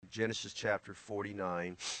Genesis chapter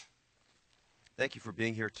 49. Thank you for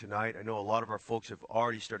being here tonight. I know a lot of our folks have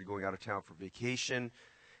already started going out of town for vacation,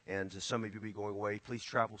 and some of you will be going away. Please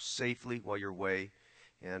travel safely while you're away,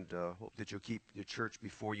 and hope that you'll keep the church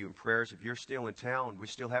before you in prayers. If you're still in town, we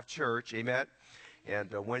still have church, amen?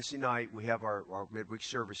 And Wednesday night, we have our midweek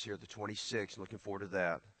service here, the 26th. Looking forward to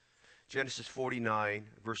that. Genesis 49,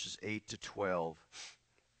 verses 8 to 12.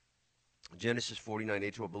 Genesis 49,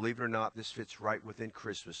 8 to 12. Believe it or not, this fits right within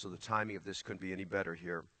Christmas, so the timing of this couldn't be any better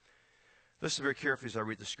here. Listen very carefully as I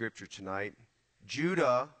read the scripture tonight.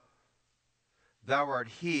 Judah, thou art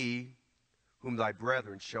he whom thy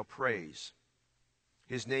brethren shall praise.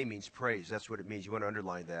 His name means praise. That's what it means. You want to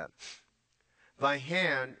underline that. Thy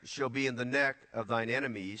hand shall be in the neck of thine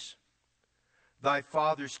enemies. Thy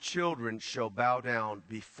father's children shall bow down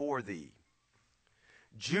before thee.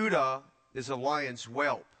 Judah is a lion's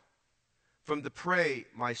whelp. From the prey,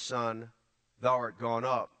 my son, thou art gone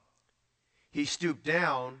up. He stooped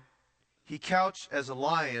down. He couched as a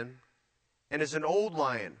lion, and as an old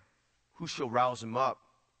lion, who shall rouse him up?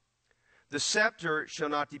 The scepter shall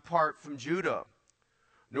not depart from Judah,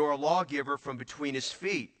 nor a lawgiver from between his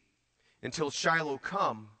feet, until Shiloh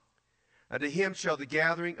come. Unto him shall the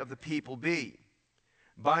gathering of the people be,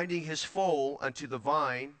 binding his foal unto the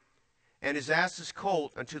vine, and his ass's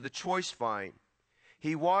colt unto the choice vine.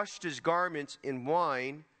 He washed his garments in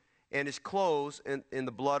wine, and his clothes in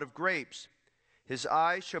the blood of grapes. His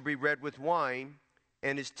eyes shall be red with wine,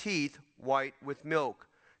 and his teeth white with milk.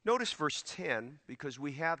 Notice verse 10, because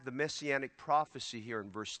we have the messianic prophecy here in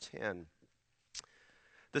verse 10.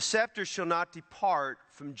 The scepter shall not depart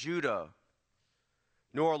from Judah,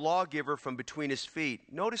 nor a lawgiver from between his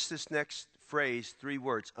feet. Notice this next phrase, 3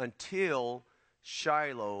 words, until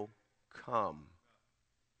Shiloh come.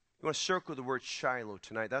 You want to circle the word Shiloh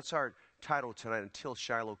tonight. That's our title tonight, Until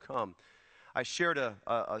Shiloh Come. I shared a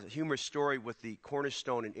humorous story with the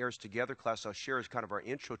Cornerstone and Heirs Together class. I'll share as kind of our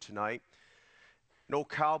intro tonight. An old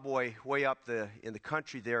cowboy way up in the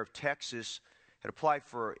country there of Texas had applied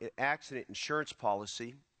for an accident insurance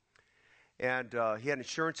policy. And he had an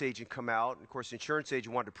insurance agent come out. And, of course, the insurance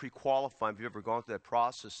agent wanted to pre-qualify him. If you've ever gone through that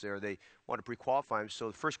process there, they wanted to pre-qualify him.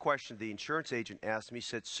 So the first question the insurance agent asked me, he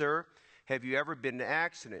said, "Sir, have you ever been in an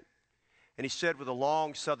accident?" And he said with a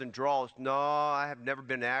long southern drawl, "No, I have never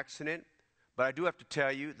been in an accident. But I do have to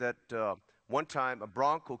tell you that one time a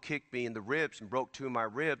bronco kicked me in the ribs and broke 2 of my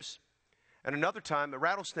ribs. And another time a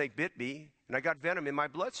rattlesnake bit me and I got venom in my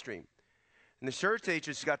bloodstream." And the insurance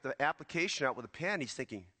agent's got the application out with a pen. He's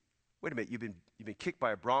thinking, wait a minute, you've been kicked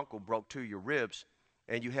by a bronco, broke 2 of your ribs,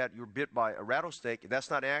 and you were bit by a rattlesnake. That's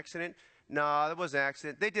not an accident? No, that was an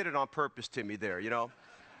accident. They did it on purpose to me there, you know.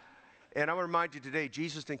 And I want to remind you today,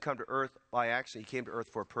 Jesus didn't come to earth by accident. He came to earth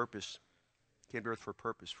for a purpose. He came to earth for a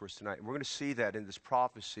purpose for us tonight. And we're going to see that in this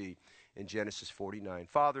prophecy in Genesis 49.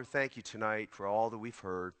 Father, thank you tonight for all that we've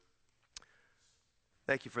heard.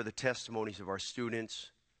 Thank you for the testimonies of our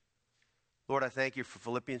students. Lord, I thank you for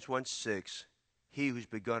Philippians 1:6. He who's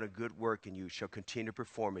begun a good work in you shall continue to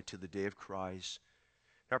perform it to the day of Christ.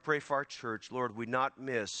 And I pray for our church, Lord, we not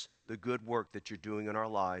miss the good work that you're doing in our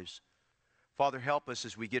lives. Father, help us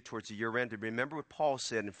as we get towards the year end to remember what Paul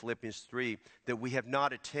said in Philippians 3, that we have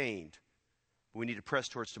not attained. We need to press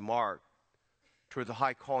towards the mark, toward the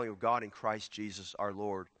high calling of God in Christ Jesus our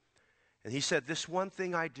Lord. And he said, this one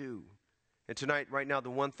thing I do. And tonight, right now,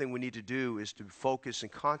 the one thing we need to do is to focus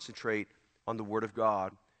and concentrate on the Word of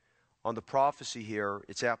God, on the prophecy here,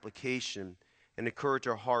 its application, and encourage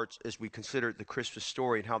our hearts as we consider the Christmas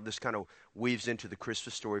story and how this kind of weaves into the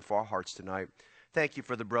Christmas story for our hearts tonight. Thank you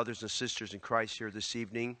for the brothers and sisters in Christ here this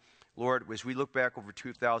evening. Lord, as we look back over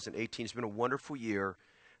 2018, it's been a wonderful year.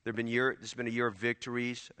 This has been a year of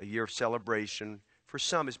victories, a year of celebration. For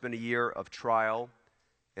some, it's been a year of trial,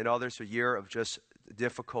 and others a year of just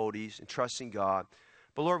difficulties and trusting God.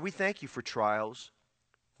 But Lord, we thank you for trials.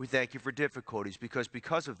 We thank you for difficulties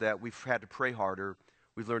because of that, we've had to pray harder.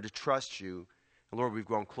 We've learned to trust you. And Lord, we've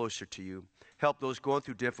grown closer to you. Help those going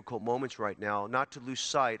through difficult moments right now not to lose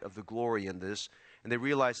sight of the glory in this. And they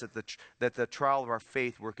realize that the trial of our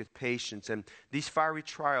faith worketh patience. And these fiery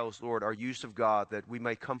trials, Lord, are used of God that we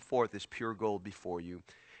may come forth as pure gold before you.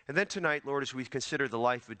 And then tonight, Lord, as we consider the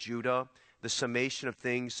life of Judah, the summation of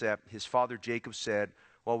things that his father Jacob said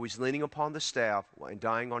while he was leaning upon the staff and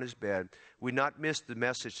dying on his bed, we not miss the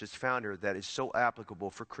message that's found here that is so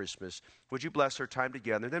applicable for Christmas. Would you bless our time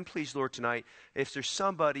together? Then please, Lord, tonight, if there's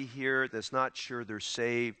somebody here that's not sure they're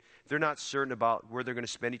saved, they're not certain about where they're going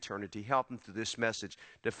to spend eternity, help them through this message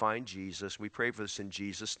to find Jesus. We pray for this in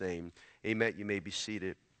Jesus' name. Amen. You may be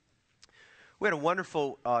seated. We had a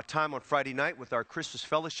wonderful time on Friday night with our Christmas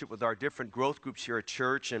fellowship with our different growth groups here at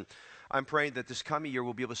church. And I'm praying that this coming year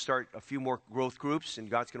we'll be able to start a few more growth groups. And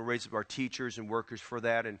God's going to raise up our teachers and workers for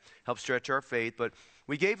that and help stretch our faith. But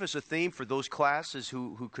we gave us a theme for those classes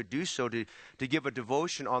who could do so to give a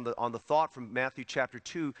devotion on the thought from Matthew chapter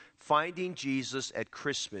 2, finding Jesus at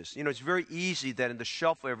Christmas. You know, it's very easy that in the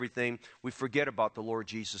shelf of everything, we forget about the Lord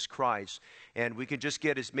Jesus Christ. And we can just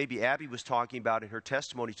get, as maybe Abby was talking about in her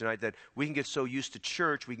testimony tonight, that we can get so used to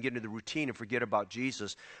church, we can get into the routine and forget about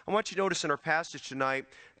Jesus. I want you to notice in our passage tonight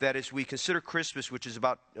that as we consider Christmas, which is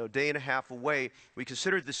about a day and a half away, we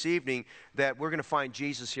consider this evening that we're going to find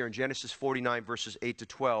Jesus here in Genesis 49, verses 8 to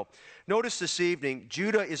 12. Notice this evening,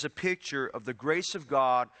 Judah is a picture of the grace of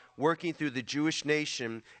God working through the Jewish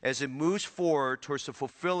nation as it moves forward towards the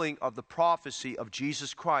fulfilling of the prophecy of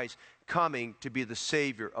Jesus Christ coming to be the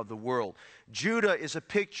Savior of the world. Judah is a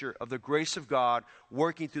picture of the grace of God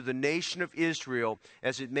working through the nation of Israel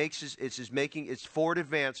as it is making its forward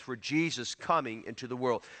advance for Jesus coming into the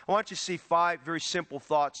world. I want you to see 5 very simple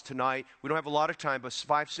thoughts tonight. We don't have a lot of time, but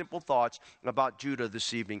 5 simple thoughts about Judah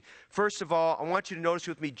this evening. First of all, I want you to notice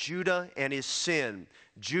with me Judah and his sin.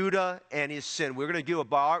 Judah and his sin. We're going to do a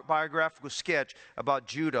biographical sketch about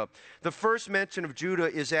Judah. The first mention of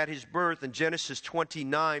Judah is at his birth in Genesis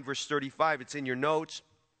 29, verse 35. It's in your notes.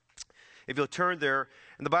 If you'll turn there.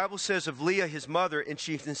 And the Bible says of Leah, his mother, and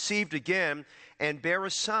she conceived again and bare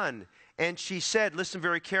a son. And she said, listen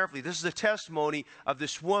very carefully, this is a testimony of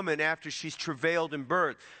this woman after she's travailed in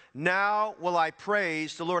birth. Now will I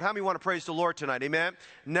praise the Lord. How many want to praise the Lord tonight? Amen?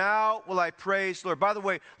 Now will I praise the Lord. By the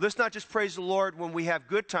way, let's not just praise the Lord when we have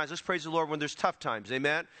good times. Let's praise the Lord when there's tough times.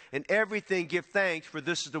 Amen? In everything give thanks, for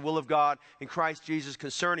this is the will of God in Christ Jesus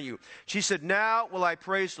concerning you. She said, now will I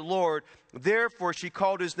praise the Lord. Therefore she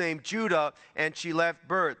called his name Judah, and she left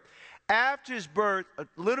birth. After his birth, a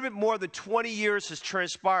little bit more than 20 years has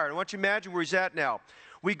transpired. I want you to imagine where he's at now.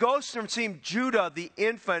 We go from seeing Judah, the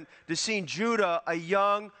infant, to seeing Judah, a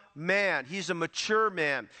young man. He's a mature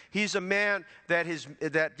man. He's a man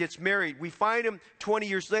that gets married. We find him 20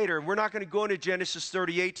 years later, and we're not going to go into Genesis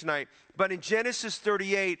 38 tonight, but in Genesis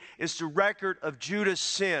 38 is the record of Judah's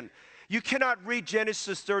sin. You cannot read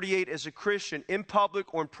Genesis 38 as a Christian in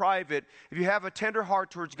public or in private if you have a tender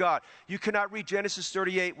heart towards God. You cannot read Genesis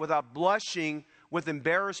 38 without blushing with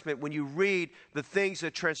embarrassment when you read the things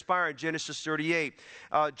that transpire in Genesis 38.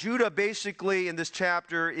 Judah basically in this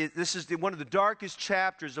chapter, this is one of the darkest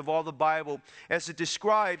chapters of all the Bible as it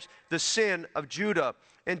describes the sin of Judah.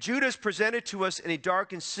 And Judah is presented to us in a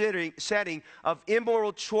darkened setting of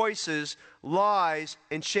immoral choices, lies,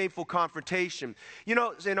 and shameful confrontation. You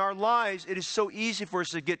know, in our lives, it is so easy for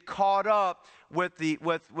us to get caught up with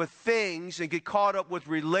things and get caught up with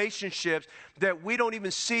relationships that we don't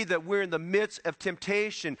even see that we're in the midst of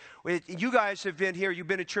temptation. You guys have been here, you've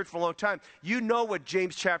been in church for a long time. You know what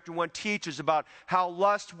James chapter 1 teaches about how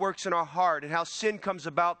lust works in our heart and how sin comes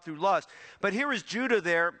about through lust. But here is Judah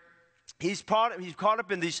there. He's caught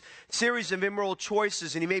up in these series of immoral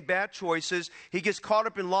choices, and he made bad choices. He gets caught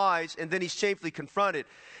up in lies, and then he's shamefully confronted.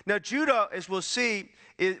 Now, Judah, as we'll see,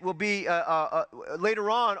 it will be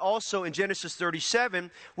later on also in Genesis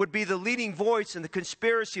 37, would be the leading voice in the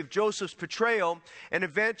conspiracy of Joseph's betrayal and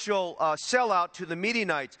eventual sellout to the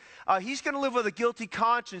Midianites. He's going to live with a guilty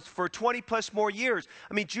conscience for 20 plus more years.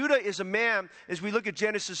 I mean, Judah is a man, as we look at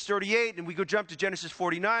Genesis 38 and we go jump to Genesis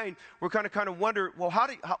 49, we're kind of wonder, well,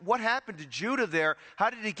 what happened to Judah there?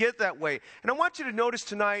 How did he get that way? And I want you to notice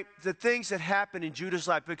tonight the things that happened in Judah's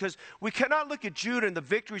life, because we cannot look at Judah and the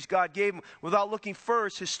victories God gave him without looking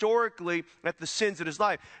first historically at the sins in his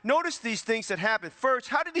life. Notice these things that happened. First,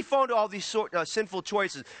 how did he fall into all these sinful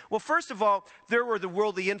choices? Well, first of all, there were the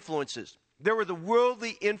worldly influences. There were the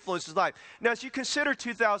worldly influences of life. Now, as you consider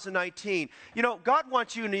 2019, you know, God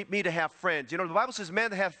wants you and me to have friends. You know, the Bible says, man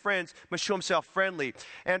that has friends must show himself friendly.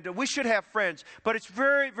 And we should have friends. But it's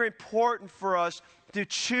very, very important for us to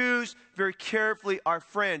choose very carefully our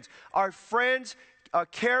friends. Our friends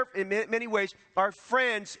in many ways, our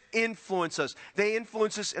friends influence us. They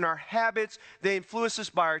influence us in our habits. They influence us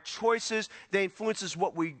by our choices. They influence us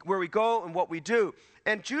where we go and what we do.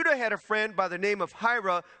 And Judah had a friend by the name of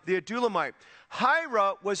Hira, the Adullamite.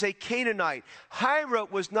 Hira was a Canaanite. Hira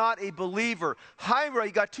was not a believer. Hira,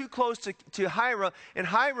 he got too close to Hira, and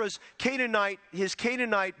Hira's Canaanite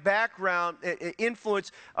background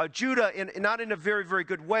influenced Judah not in a very, very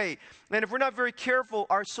good way. And if we're not very careful,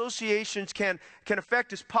 our associations can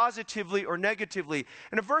affect us positively or negatively.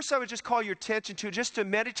 And a verse I would just call your attention to, just to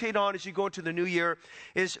meditate on as you go into the new year,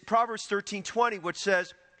 is Proverbs 13:20, which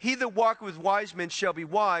says, he that walketh with wise men shall be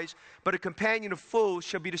wise, but a companion of fools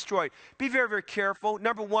shall be destroyed. Be very, very careful.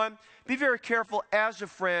 Number one, be very careful as a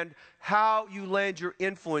friend how you lend your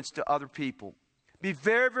influence to other people. Be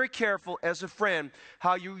very, very careful as a friend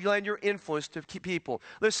how you lend your influence to people.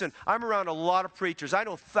 Listen, I'm around a lot of preachers. I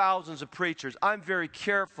know thousands of preachers. I'm very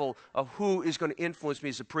careful of who is going to influence me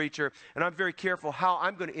as a preacher, and I'm very careful how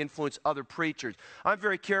I'm going to influence other preachers. I'm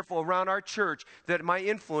very careful around our church that my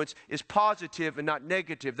influence is positive and not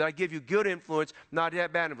negative, that I give you good influence, not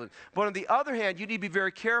bad influence. But on the other hand, you need to be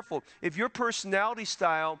very careful. If your personality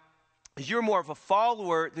style is you're more of a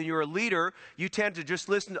follower than you're a leader, you tend to just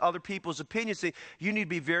listen to other people's opinions. You need to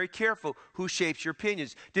be very careful who shapes your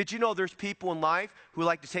opinions. Did you know there's people in life who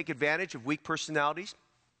like to take advantage of weak personalities?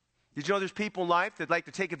 Did you know there's people in life that like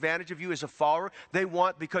to take advantage of you as a follower? They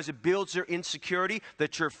want, because it builds their insecurity,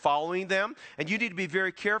 that you're following them. And you need to be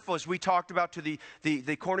very careful, as we talked about to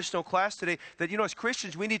the Cornerstone class today, that, you know, as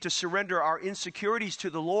Christians, we need to surrender our insecurities to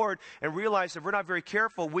the Lord and realize that if we're not very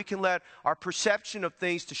careful, we can let our perception of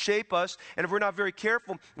things to shape us. And if we're not very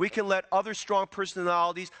careful, we can let other strong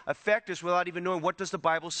personalities affect us without even knowing what does the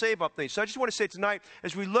Bible say about things. So I just want to say tonight,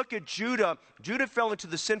 as we look at Judah, Judah fell into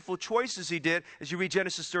the sinful choices he did, as you read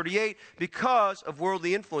Genesis 38, because of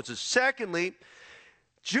worldly influences. Secondly,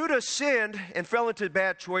 Judah sinned and fell into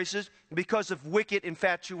bad choices because of wicked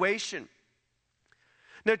infatuation.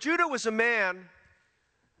 Now, Judah was a man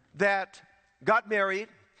that got married.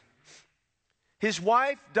 His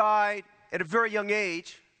wife died at a very young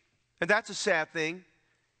age, and that's a sad thing.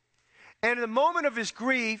 And in the moment of his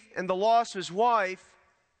grief and the loss of his wife,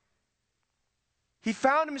 he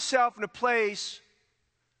found himself in a place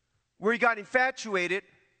where he got infatuated,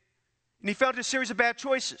 and he fell into a series of bad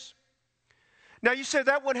choices. Now, you say,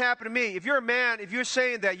 that wouldn't happen to me. If you're a man, if you're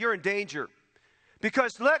saying that, you're in danger.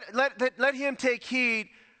 Because let him take heed,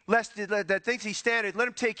 lest that thinks he standeth, let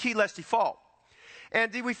him take heed lest he fall.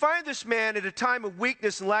 And we find this man at a time of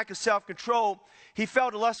weakness and lack of self-control. He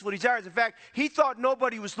fell to lustful desires. In fact, he thought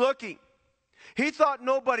nobody was looking. He thought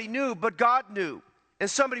nobody knew, but God knew. And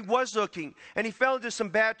somebody was looking, and he fell into some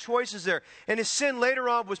bad choices there. And his sin later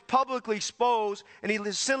on was publicly exposed, and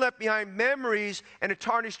his sin left behind memories and a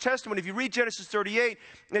tarnished testimony. If you read Genesis 38,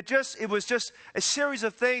 it was just a series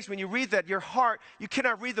of things. When you read that, your heart, you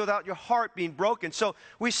cannot read without your heart being broken. So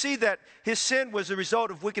we see that his sin was a result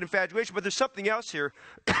of wicked infatuation, but there's something else here.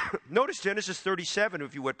 Notice Genesis 37,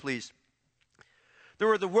 if you would, please. There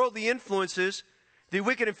were the worldly influences, the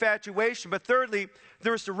wicked infatuation, but thirdly,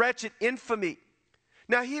 there was the wretched infamy.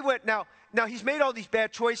 Now, he's made all these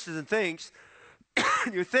bad choices and things.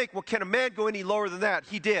 You think, well, can a man go any lower than that?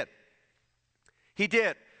 He did. He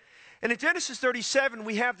did. And in Genesis 37,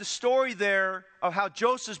 we have the story there of how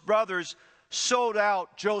Joseph's brothers sold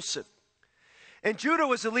out Joseph. And Judah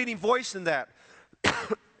was the leading voice in that.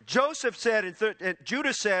 Joseph said, and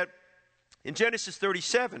Judah said in Genesis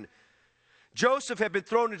 37, Joseph had been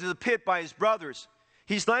thrown into the pit by his brothers.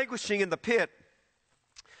 He's languishing in the pit.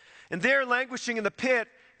 And they're languishing in the pit.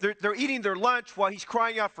 They're eating their lunch while he's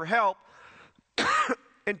crying out for help.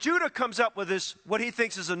 And Judah comes up with this, what he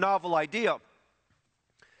thinks is a novel idea.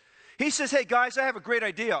 He says, hey guys, I have a great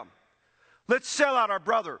idea. Let's sell out our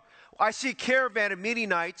brother. I see a caravan of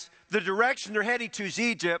Midianites. The direction they're heading to is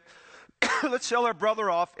Egypt. Let's sell our brother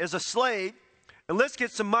off as a slave, and let's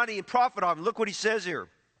get some money and profit off him. Look what he says here.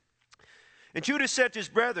 And Judah said to his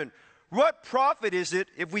brethren, what profit is it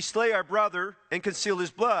if we slay our brother and conceal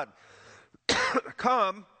his blood?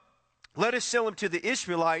 Come, let us sell him to the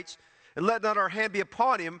Ishmaelites, and let not our hand be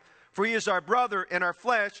upon him, for he is our brother and our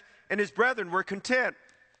flesh, and his brethren were content.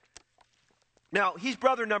 Now, he's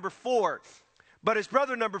brother number 4, but his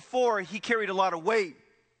brother number 4, he carried a lot of weight.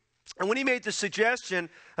 And when he made the suggestion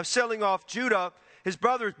of selling off Judah, his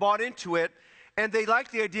brothers bought into it, and they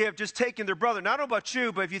liked the idea of just taking their brother. Now, I don't know about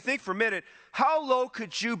you, but if you think for a minute, how low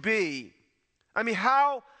could you be? I mean,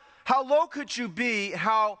 how low could you be?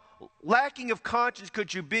 How lacking of conscience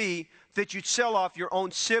could you be that you'd sell off your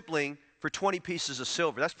own sibling for 20 pieces of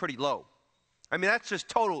silver? That's pretty low. I mean, that's just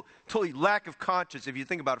totally lack of conscience if you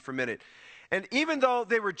think about it for a minute. And even though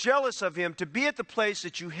they were jealous of him, to be at the place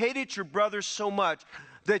that you hated your brother so much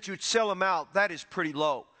that you'd sell him out, that is pretty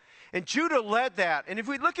low. And Judah led that. And if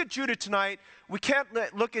we look at Judah tonight, we can't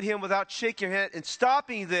look at him without shaking your head and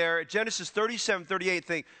stopping there at Genesis 37, 38 and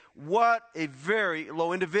think, what a very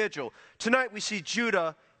low individual. Tonight we see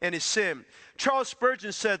Judah and his sin. Charles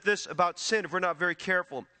Spurgeon said this about sin if we're not very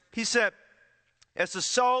careful. He said, as the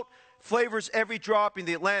salt flavors every drop in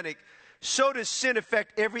the Atlantic, so does sin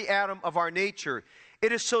affect every atom of our nature.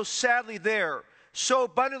 It is so sadly there, so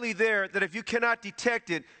abundantly there, that if you cannot detect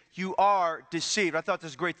it, you are deceived. I thought this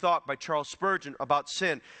was a great thought by Charles Spurgeon about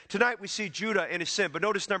sin. Tonight we see Judah and his sin, but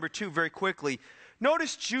notice number 2 very quickly.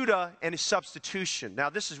 Notice Judah and his substitution. Now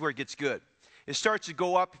this is where it gets good. It starts to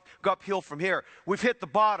go uphill from here. We've hit the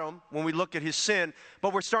bottom when we look at his sin,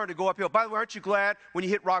 but we're starting to go uphill. By the way, aren't you glad when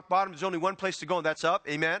you hit rock bottom, there's only one place to go, and that's up?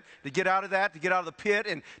 Amen? To get out of that, to get out of the pit,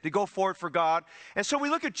 and to go forward for God. And so we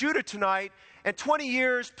look at Judah tonight, and 20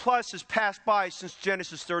 years plus has passed by since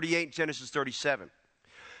Genesis 38 and Genesis 37.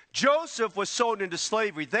 Joseph was sold into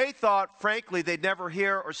slavery. They thought, frankly, they'd never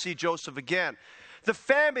hear or see Joseph again. The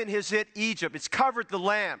famine has hit Egypt. It's covered the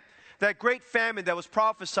land. That great famine that was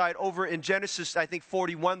prophesied over in Genesis, I think,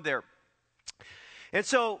 41 there. And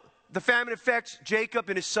so the famine affects Jacob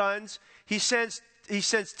and his sons. He sends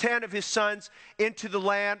 10 of his sons into the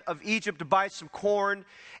land of Egypt to buy some corn.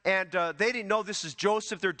 And they didn't know this is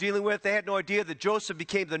Joseph they're dealing with. They had no idea that Joseph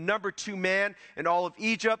became the number 2 man in all of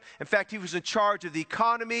Egypt. In fact, he was in charge of the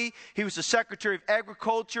economy. He was the secretary of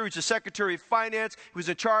agriculture. He was the secretary of finance. He was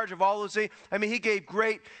in charge of all those things. I mean,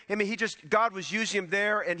 God was using him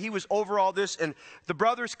there, and he was over all this. And the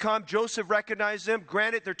brothers come. Joseph recognized them.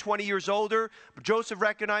 Granted, they're 20 years older, but Joseph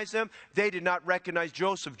recognized them. They did not recognize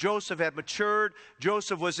Joseph. Joseph had matured.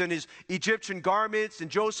 Joseph was in his Egyptian garments, and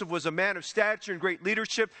Joseph was a man of stature and great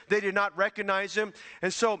leadership. They did not recognize him.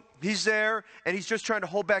 And so he's there, and he's just trying to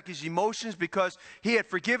hold back his emotions because he had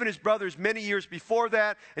forgiven his brothers many years before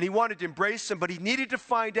that, and he wanted to embrace them, but he needed to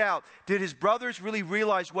find out, did his brothers really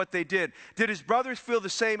realize what they did? Did his brothers feel the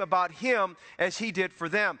same about him as he did for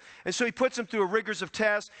them? And so he puts them through a rigorous of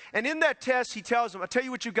tests, and in that test, he tells them, I'll tell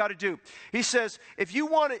you what you've got to do. He says, if you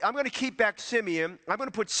want it, I'm going to keep back Simeon. I'm going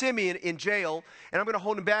to put Simeon in jail, and I'm going to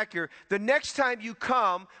hold him back here. The next time you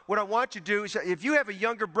come, what I want you to do is, if you have a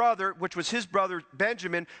younger brother, which was his brother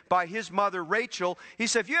Benjamin by his mother Rachel, he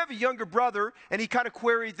said, if you have a younger brother, and he kind of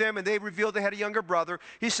queried them, and they revealed they had a younger brother,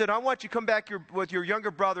 he said, I want you to come back here with your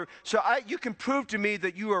younger brother, so you can prove to me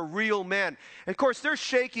that you are real men. And of course, they're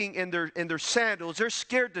shaking in their sandals. They're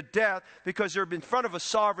scared to death because they're in front of a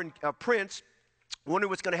sovereign prince, wondering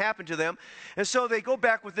what's going to happen to them. And so they go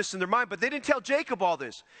back with this in their mind, but they didn't tell Jacob all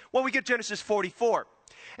this. Well, we get Genesis 44.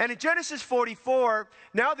 And in Genesis 44,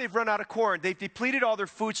 now they've run out of corn. They've depleted all their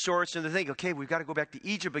food source, and they think, okay, we've got to go back to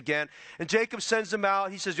Egypt again. And Jacob sends them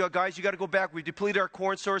out. He says, yo, guys, you got to go back. We've depleted our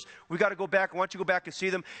corn source. We've got to go back. I want you to go back and see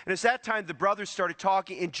them. And it's that time the brothers started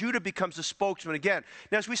talking, and Judah becomes the spokesman again.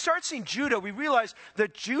 Now, as we start seeing Judah, we realize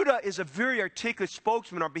that Judah is a very articulate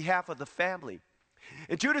spokesman on behalf of the family.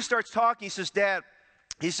 And Judah starts talking. He says, Dad,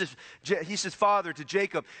 he says, Father, to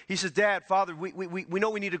Jacob, he says, Dad, Father, we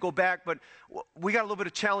know we need to go back, but we got a little bit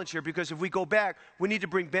of challenge here because if we go back, we need to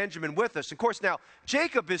bring Benjamin with us. Of course, now,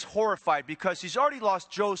 Jacob is horrified because he's already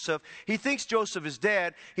lost Joseph. He thinks Joseph is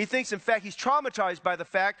dead. He thinks, in fact, he's traumatized by the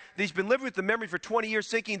fact that he's been living with the memory for 20 years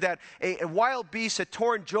thinking that a wild beast had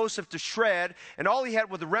torn Joseph to shred, and all he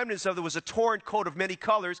had with the remnants of it was a torn coat of many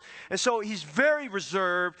colors. And so he's very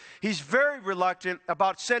reserved. He's very reluctant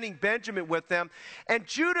about sending Benjamin with them. And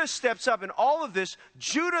Judah steps up. In all of this,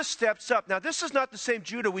 Judah steps up. Now, this is not the same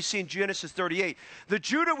Judah we see in Genesis 38. The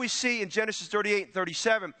Judah we see in Genesis 38 and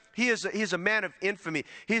 37, he is a man of infamy.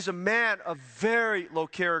 He's a man of very low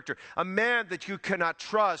character, a man that you cannot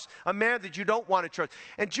trust, a man that you don't want to trust.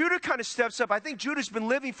 And Judah kind of steps up. I think Judah's been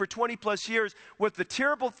living for 20 plus years with the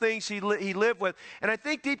terrible things he lived with. And I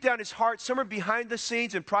think deep down his heart, somewhere behind the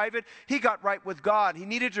scenes in private, he got right with God. He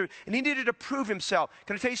needed to prove himself.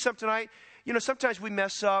 Can I tell you something tonight? You know, sometimes we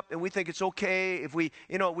mess up and we think it's okay if we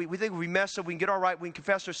think if we mess up, we can get all right, we can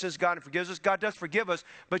confess our sins, God forgives us. God does forgive us,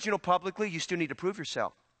 but publicly, you still need to prove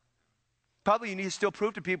yourself. Probably you need to still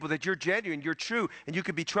prove to people that you're genuine, you're true, and you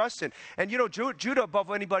can be trusted. And Judah, above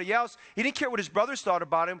anybody else, he didn't care what his brothers thought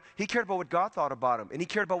about him. He cared about what God thought about him, and he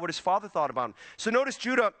cared about what his father thought about him. So notice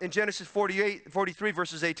Judah in Genesis 43,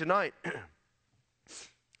 verses 8 to 9.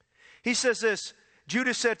 He says this,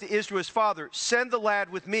 Judah said to Israel, his father, send the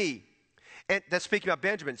lad with me. And that's speaking about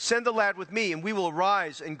Benjamin. Send the lad with me, and we will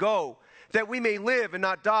arise and go, that we may live and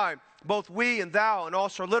not die, both we and thou, and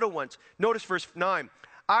also our little ones. Notice verse 9.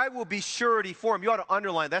 I will be surety for him. You ought to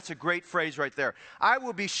underline. That's a great phrase right there. I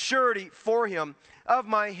will be surety for him. Of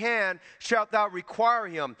my hand shalt thou require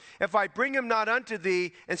him. If I bring him not unto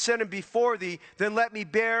thee and send him before thee, then let me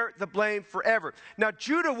bear the blame forever. Now,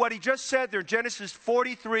 Judah, what he just said there, Genesis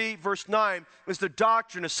 43, verse 9, is the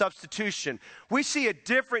doctrine of substitution. We see a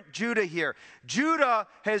different Judah here. Judah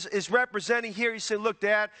is representing here. He said, look,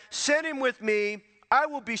 Dad, send him with me. I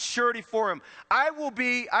will be surety for him. I will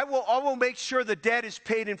make sure the debt is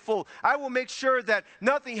paid in full. I will make sure that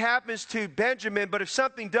nothing happens to Benjamin, but if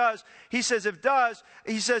something does, he says, then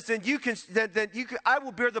I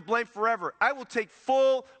will bear the blame forever. I will take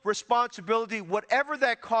full responsibility, whatever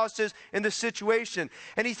that cost is in the situation.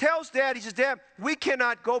 And he tells Dad, he says, Dad, we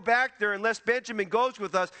cannot go back there unless Benjamin goes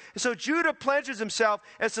with us. And so Judah pledges himself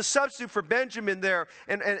as a substitute for Benjamin there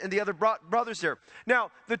and the other brothers there. Now,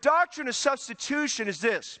 the doctrine of substitution is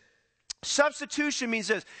this. Substitution means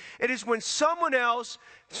this. It is when someone else,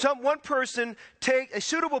 a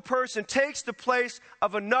suitable person takes the place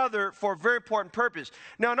of another for a very important purpose.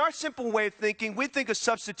 Now, in our simple way of thinking, we think of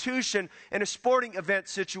substitution in a sporting event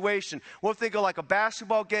situation. We'll think of like a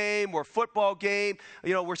basketball game or a football game,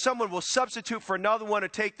 where someone will substitute for another one to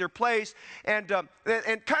take their place. And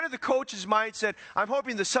kind of the coach's mindset, I'm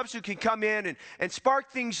hoping the substitute can come in and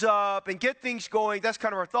spark things up and get things going. That's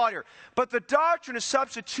kind of our thought here. But the doctrine of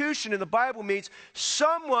substitution in the Bible means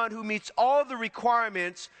someone who meets all the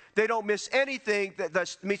requirements. They don't miss anything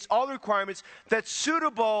that meets all the requirements that's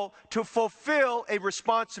suitable to fulfill a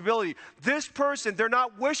responsibility. This person, they're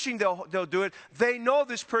not wishing they'll do it. They know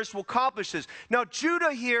this person will accomplish this. Now,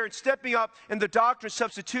 Judah here, stepping up in the doctrine of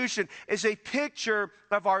substitution, is a picture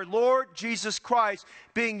of our Lord Jesus Christ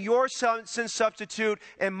being your sin substitute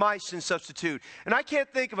and my sin substitute. And I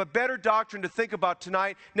can't think of a better doctrine to think about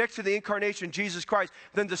tonight next to the incarnation of Jesus Christ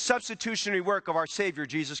than the substitutionary work of our Savior,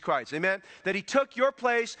 Jesus Christ. Amen? That he took your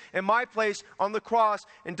place and my place on the cross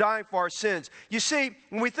and dying for our sins. You see,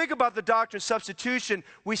 when we think about the doctrine of substitution,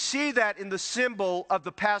 we see that in the symbol of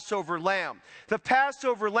the Passover lamb. The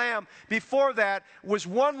Passover lamb, before that, was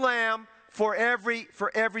one lamb for every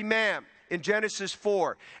man in Genesis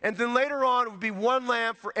 4. And then later on, it would be one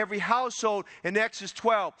lamb for every household in Exodus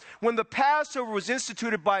 12. When the Passover was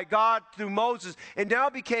instituted by God through Moses, it now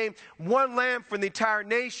became one lamb for the entire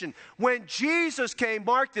nation. When Jesus came,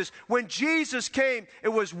 mark this, when Jesus came, it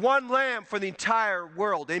was one lamb for the entire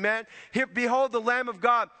world. Amen? Here, behold the Lamb of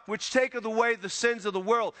God, which taketh away the sins of the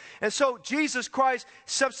world. And so Jesus Christ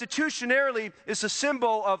substitutionarily is a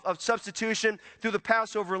symbol of substitution through the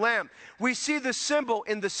Passover lamb. We see the symbol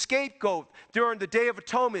in the scapegoat during the Day of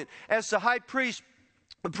Atonement as the high priest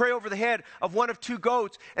would pray over the head of one of two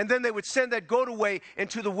goats, and then they would send that goat away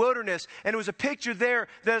into the wilderness. And it was a picture there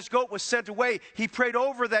that his goat was sent away. He prayed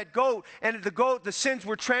over that goat, and the sins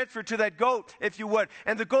were transferred to that goat, if you would.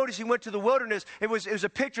 And the goat, as he went to the wilderness, it was a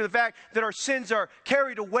picture of the fact that our sins are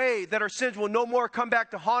carried away, that our sins will no more come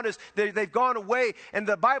back to haunt us. They've gone away. And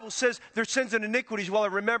the Bible says their sins and iniquities will I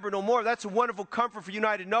remember no more. That's a wonderful comfort for you and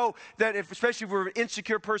I to know that, especially if we're an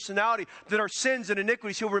insecure personality, that our sins and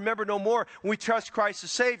iniquities he'll remember no more when we trust Christ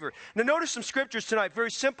as Savior. Now notice some scriptures tonight,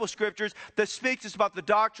 very simple scriptures that speak to us about the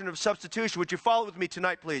doctrine of substitution. Would you follow with me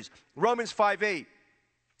tonight, please? Romans 5:8.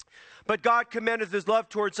 But God commendeth his love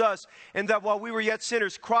towards us, and that while we were yet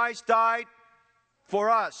sinners, Christ died for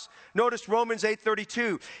us. Notice Romans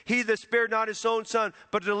 8:32. He that spared not his own son,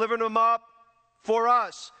 but delivered him up for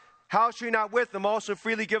us, how shall he not with them also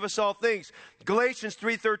freely give us all things? Galatians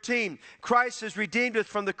 3:13. Christ has redeemed us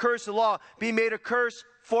from the curse of the law, being made a curse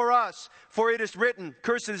for us. For it is written,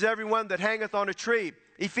 cursed is everyone that hangeth on a tree.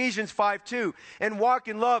 Ephesians 5:2. And walk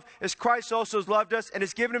in love as Christ also has loved us and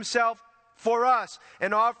has given himself for us,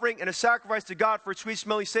 an offering and a sacrifice to God for a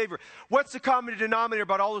sweet-smelling savor. What's the common denominator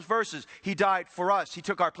about all those verses? He died for us. He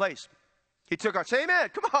took our place. He took our... Say amen.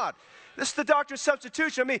 Come on. This is the doctrine of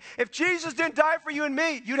substitution. I mean, if Jesus didn't die for you and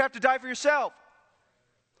me, you'd have to die for yourself.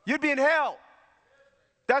 You'd be in hell.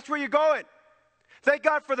 That's where you're going. Thank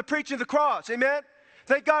God for the preaching of the cross. Amen?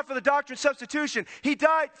 Thank God for the doctrine of substitution. He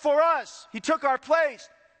died for us. He took our place.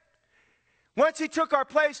 Once he took our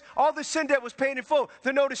place, all the sin debt was paid in full.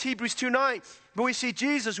 Then notice Hebrews 2:9. But we see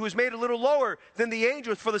Jesus, who was made a little lower than the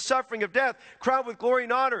angels for the suffering of death, crowned with glory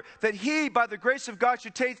and honor, that he, by the grace of God,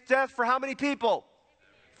 should taste death for how many people?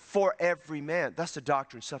 For every man. That's the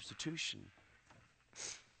doctrine of substitution.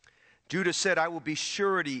 Judah said, I will be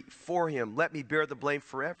surety for him. Let me bear the blame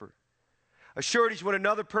forever. A surety is when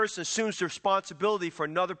another person assumes the responsibility for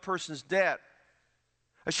another person's debt.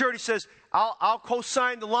 A surety says, I'll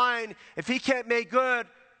co-sign the line. If he can't make good,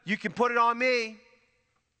 you can put it on me.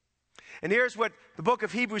 And here's what the book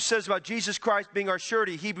of Hebrews says about Jesus Christ being our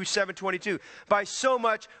surety. Hebrews 7:22. By so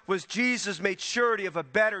much was Jesus made surety of a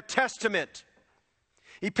better testament.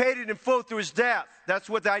 He paid it in full through his death. That's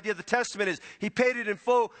what the idea of the testament is. He paid it in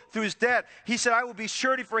full through his death. He said, I will be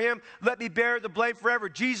surety for him. Let me bear the blame forever.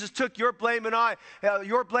 Jesus took your blame and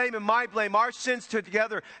your blame and my blame, our sins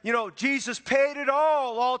together. You know, Jesus paid it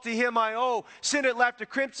all to him I owe. Sin had left a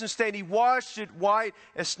crimson stain. He washed it white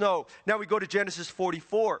as snow. Now we go to Genesis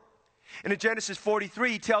 44. And in Genesis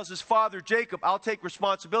 43, he tells his father Jacob, I'll take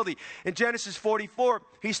responsibility. In Genesis 44,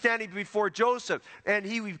 he's standing before Joseph, and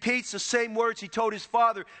he repeats the same words he told his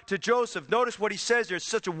father to Joseph. Notice what he says there. It's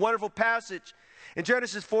such a wonderful passage. In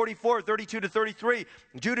Genesis 44, 32 to 33,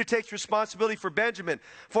 Judah takes responsibility for Benjamin.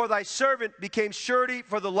 For thy servant became surety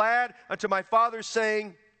for the lad unto my father,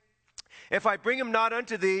 saying, if I bring him not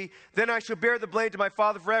unto thee, then I shall bear the blame to my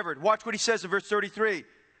father forever. Watch what he says in verse 33.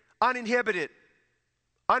 Uninhibited,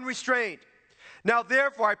 unrestrained. Now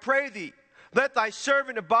therefore I pray thee, let thy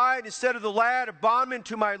servant abide instead of the lad, a bondman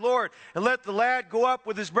to my Lord, and let the lad go up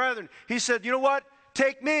with his brethren. He said, you know what?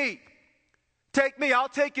 Take me. Take me, I'll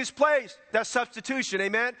take his place. That's substitution,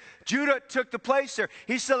 amen? Judah took the place there.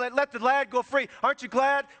 He said, let the lad go free. Aren't you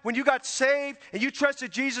glad when you got saved and you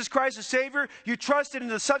trusted Jesus Christ as Savior, you trusted in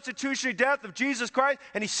the substitutionary death of Jesus Christ,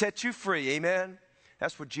 and he set you free, amen?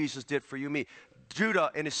 That's what Jesus did for you and me.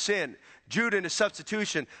 Judah and his sin, Judah and his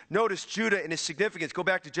substitution. Notice Judah and his significance. Go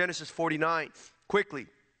back to Genesis 49 quickly.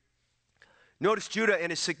 Notice Judah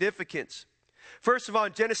and his significance. First of all,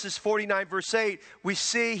 in Genesis 49, verse 8, we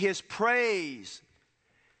see his praise.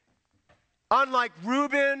 Unlike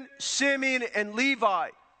Reuben, Simeon, and Levi,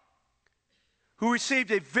 who received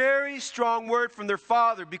a very strong word from their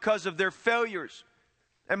father because of their failures.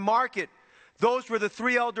 And mark it, those were the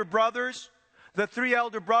three elder brothers. The three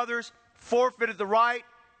elder brothers forfeited the right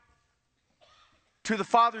to the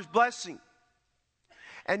father's blessing.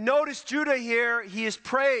 And notice Judah here, he is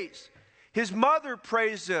praised. His mother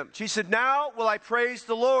praised him. She said, now will I praise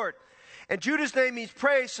the Lord. And Judah's name means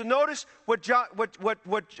praise. So notice what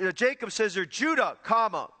Jacob says there, Judah,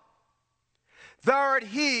 comma. Thou art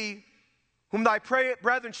he whom thy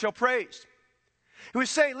brethren shall praise. He was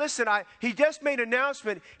saying, listen, he just made an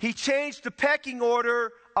announcement. He changed the pecking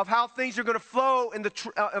order of how things are going to flow in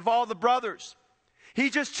of all the brothers. He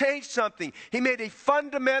just changed something. He made a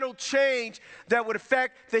fundamental change that would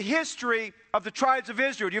affect the history of the tribes of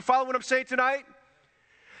Israel. Do you follow what I'm saying tonight?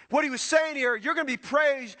 What he was saying here, you're going to be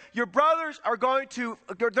praised. Your brothers they're going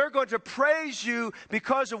to praise you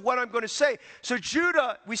because of what I'm going to say. So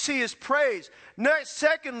Judah, we see his praise.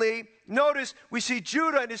 Secondly, notice we see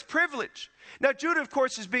Judah and his privilege. Now Judah, of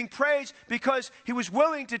course, is being praised because he was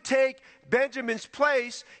willing to take Benjamin's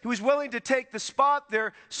place. He was willing to take the spot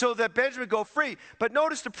there so that Benjamin would go free. But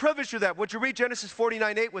notice the privilege of that. Would you read Genesis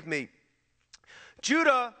 49:8 with me?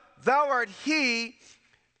 Judah, thou art he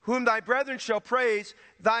whom thy brethren shall praise.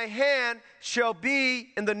 Thy hand shall be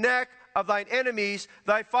in the neck of thine enemies.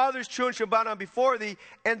 Thy father's children shall bow down before thee.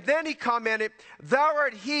 And then he commented, thou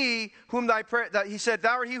art he whom thou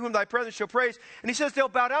art he whom thy brethren shall praise. And he says they'll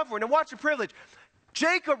bow down for it. Now watch the privilege.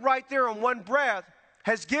 Jacob right there in one breath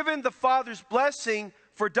has given the father's blessing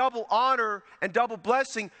for double honor and double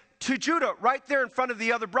blessing to Judah right there in front of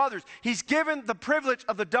the other brothers. He's given the privilege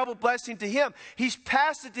of the double blessing to him. He's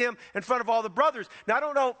passed it to him in front of all the brothers. Now, I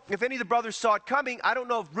don't know if any of the brothers saw it coming. I don't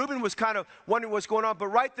know if Reuben was kind of wondering what's going on. But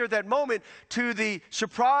right there, that moment, to the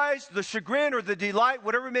surprise, the chagrin, or the delight,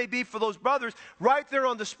 whatever it may be for those brothers, right there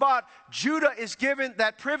on the spot, Judah is given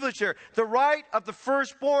that privilege there. The right of the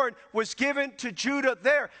firstborn was given to Judah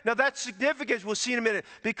there. Now, that's significant. We'll see in a minute.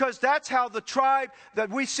 Because that's how the tribe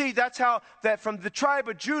that we see, that's how that from the tribe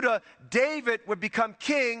of Judah, David would become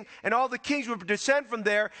king, and all the kings would descend from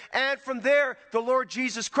there, and from there the Lord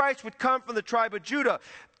Jesus Christ would come from the tribe of Judah.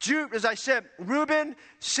 As I said, Reuben,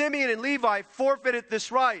 Simeon, and Levi forfeited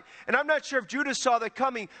this right. And I'm not sure if Judah saw that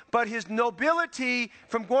coming, but his nobility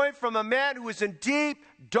from going from a man who was in deep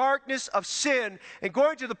darkness of sin and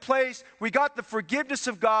going to the place we got the forgiveness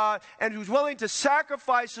of God and who's willing to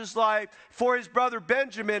sacrifice his life for his brother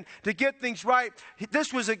Benjamin to get things right.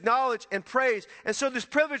 This was acknowledged and praised. And so this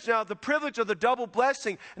privilege now, the privilege of the double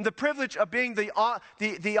blessing and the privilege of being the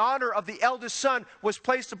honor of the eldest son was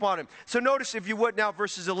placed upon him. So notice, if you would now,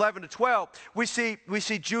 verses 11 to 12, we see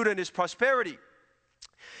Judah and his prosperity.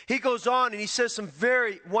 He goes on and he says some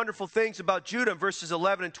very wonderful things about Judah in verses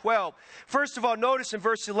 11 and 12. First of all, notice in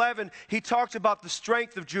verse 11, he talks about the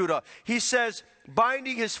strength of Judah. He says,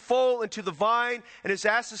 binding his foal into the vine and his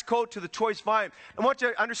ass's coat to the choice vine. I want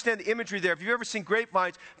you to understand the imagery there. If you've ever seen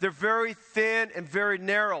grapevines, they're very thin and very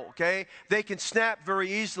narrow, okay? They can snap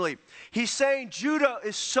very easily. He's saying Judah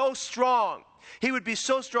is so strong. He would be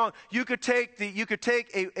so strong, you could take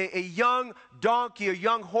a young donkey, a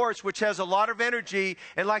young horse, which has a lot of energy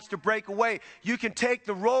and likes to break away. You can take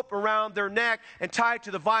the rope around their neck and tie it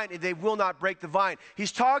to the vine, and they will not break the vine.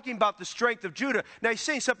 He's talking about the strength of Judah. Now, he's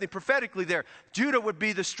saying something prophetically there. Judah would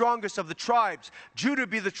be the strongest of the tribes. Judah would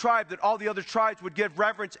be the tribe that all the other tribes would give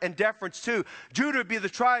reverence and deference to. Judah would be the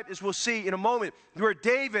tribe, as we'll see in a moment, where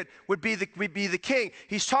David would be the king.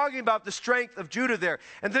 He's talking about the strength of Judah there.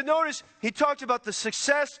 And then notice, he talks about the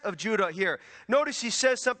success of Judah here. Notice he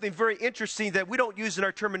says something very interesting that we don't use in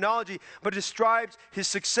our terminology, but describes his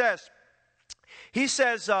success. He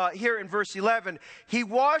says here in verse 11, he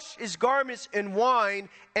washed his garments in wine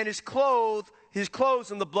and his clothes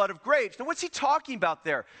in the blood of grapes. Now, what's he talking about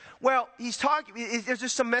there? Well, there's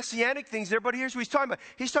just some messianic things there, but here's what he's talking about.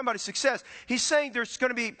 He's talking about his success. He's saying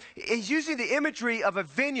he's using the imagery of a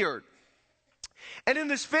vineyard. And in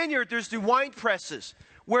this vineyard, there's the wine presses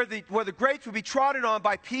where the grapes would be trodden on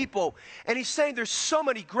by people. And he's saying there's so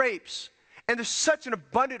many grapes. And there's such an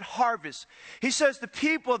abundant harvest. He says the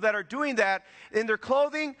people that are doing that in their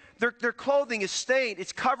clothing, their clothing is stained.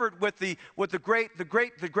 It's covered with the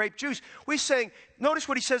grape juice. We're saying, notice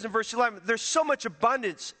what he says in verse 11. There's so much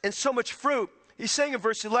abundance and so much fruit. He's saying in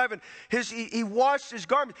verse 11, he washed his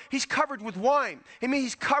garment. He's covered with wine. I mean,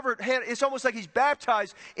 he's covered. It's almost like he's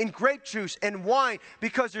baptized in grape juice and wine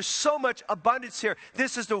because there's so much abundance here.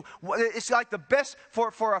 It's like the best for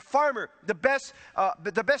a farmer, the best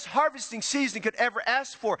harvesting season could ever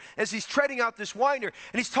ask for as he's treading out this wine here.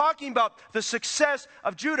 And he's talking about the success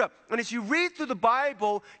of Judah. And as you read through the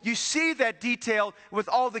Bible, you see that detail with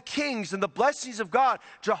all the kings and the blessings of God,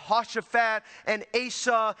 Jehoshaphat and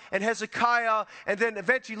Asa and Hezekiah, and then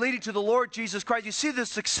eventually leading to the Lord Jesus Christ. You see the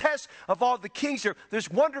success of all the kings here. There's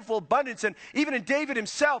wonderful abundance. And even in David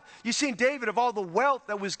himself, you see in David of all the wealth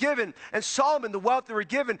that was given, and Solomon, the wealth that were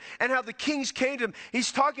given, and how the kings came to him.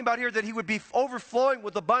 He's talking about here that he would be overflowing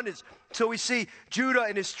with abundance. So we see Judah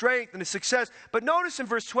and his strength and his success. But notice in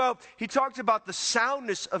verse 12, he talks about the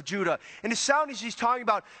soundness of Judah. And his soundness, he's talking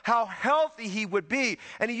about how healthy he would be.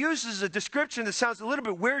 And he uses a description that sounds a little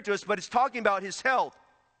bit weird to us, but it's talking about his health.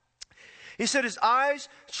 He said his eyes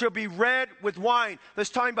shall be red with wine. That's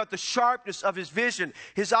talking about the sharpness of his vision.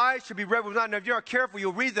 His eyes shall be red with wine. Now, if you're not careful,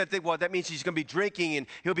 you'll read that. That means he's going to be drinking and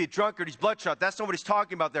he'll be a drunkard. He's bloodshot. That's not what he's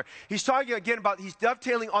talking about there. He's talking again about, he's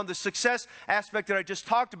dovetailing on the success aspect that I just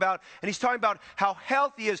talked about. And he's talking about how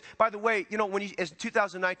healthy he is. By the way, as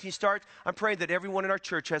 2019 starts, I'm praying that everyone in our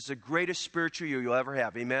church has the greatest spiritual year you'll ever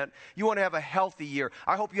have. Amen? You want to have a healthy year.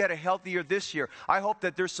 I hope you had a healthy year this year. I hope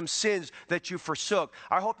that there's some sins that you forsook.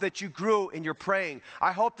 I hope that you grew in your praying.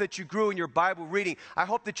 I hope that you grew in your Bible reading. I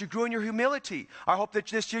hope that you grew in your humility. I hope that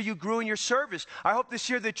this year you grew in your service. I hope this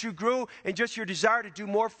year that you grew in just your desire to do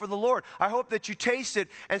more for the Lord. I hope that you tasted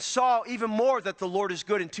and saw even more that the Lord is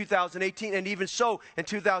good in 2018 and even so in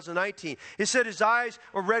 2019. He said his eyes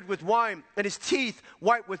were red with wine and his teeth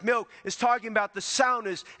white with milk. Is talking about the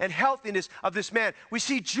soundness and healthiness of this man. We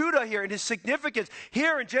see Judah here and his significance.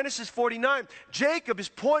 Here in Genesis 49, Jacob is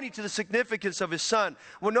pointing to the significance of his son.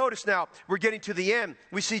 Well, notice now, we're getting to the end.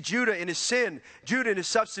 We see Judah in his sin, Judah in his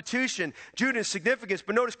substitution, Judah in his significance.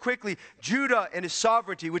 But notice quickly, Judah and his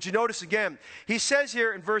sovereignty, which you notice again. He says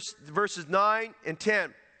here in verses 9 and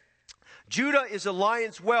 10, Judah is a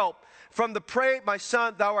lion's whelp. From the prey, my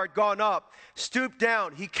son, thou art gone up. Stoop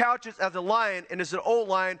down. He couches as a lion and as an old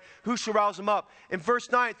lion. Who shall rouse him up? In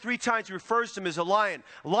verse 9, 3 times he refers to him as a lion.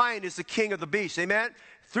 Lion is the king of the beasts. Amen?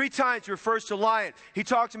 3 times he refers to lion. He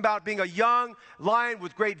talks about being a young lion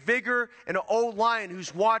with great vigor and an old lion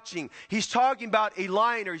who's watching. He's talking about a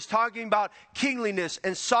lion, or he's talking about kingliness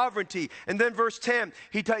and sovereignty. And then verse 10,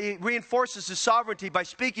 he reinforces his sovereignty by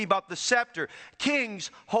speaking about the scepter.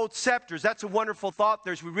 Kings hold scepters. That's a wonderful thought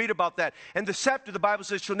there as we read about that. And the scepter, the Bible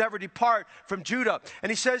says, shall never depart from Judah. And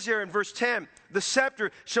he says here in verse 10, the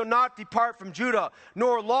scepter shall not depart from Judah,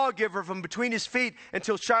 nor a lawgiver from between his feet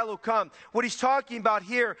until Shiloh come. What he's talking about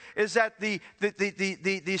here is that the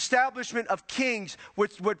establishment of kings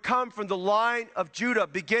which would come from the line of Judah,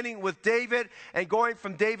 beginning with David and going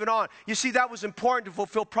from David on. You see, that was important to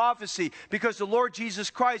fulfill prophecy because the Lord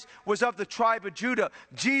Jesus Christ was of the tribe of Judah.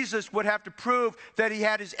 Jesus would have to prove that he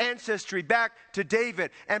had his ancestry back to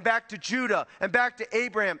David and back to Judah and back to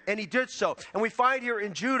Abraham, and he did so. And we find here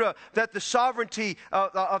in Judah that the sovereignty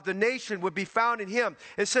of the nation would be found in him.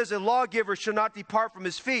 It says, a lawgiver shall not depart from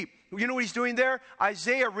his feet. You know what he's doing there?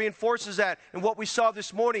 Isaiah reinforces that in what we saw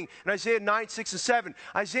this morning in Isaiah 9, 6, and 7.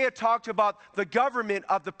 Isaiah talked about the government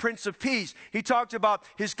of the Prince of Peace. He talked about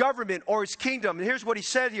his government or his kingdom. And here's what he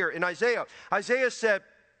said here in Isaiah. Isaiah said,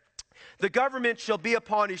 The government shall be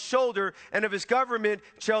upon his shoulder, and of his government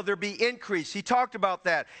shall there be increase. He talked about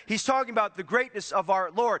that. He's talking about the greatness of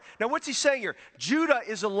our Lord. Now, what's he saying here? Judah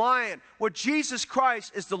is a lion. Well, Jesus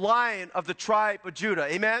Christ is the lion of the tribe of Judah.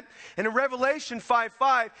 Amen? And in Revelation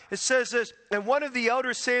 5:5, it says this, and one of the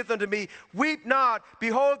elders saith unto me, weep not,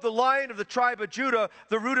 behold, the lion of the tribe of Judah,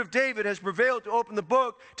 the root of David, has prevailed to open the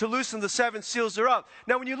book, to loosen the seven seals thereof.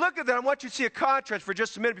 Now, when you look at that, I want you to see a contrast for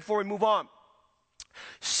just a minute before we move on.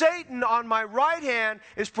 Satan on my right hand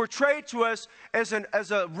is portrayed to us as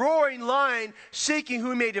a roaring lion seeking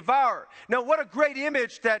whom he may devour. Now, what a great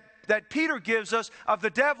image that Peter gives us of the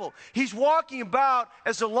devil. He's walking about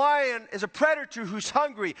as a lion, as a predator who's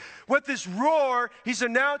hungry. With this roar, he's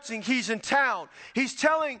announcing he's in town. He's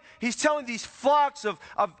telling these flocks of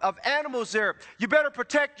animals there, you better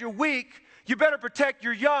protect your weak. You better protect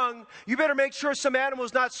your young. You better make sure some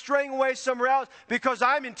animal's not straying away somewhere else, because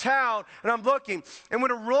I'm in town and I'm looking. And when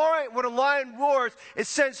a lion roars, it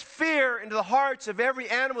sends fear into the hearts of every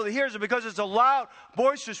animal that hears it, because it's a loud,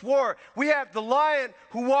 boisterous roar. We have the lion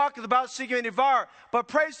who walketh about seeking to devour. But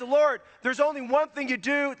praise the Lord, there's only one thing you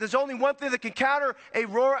do. There's only one thing that can counter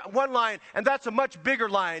one lion, and that's a much bigger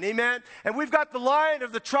lion. Amen? And we've got the lion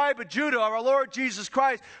of the tribe of Judah, our Lord Jesus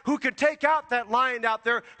Christ, who can take out that lion out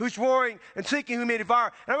there who's roaring and seeking who may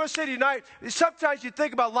devour. And I want to say to you tonight, sometimes you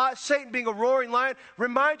think about Satan being a roaring lion.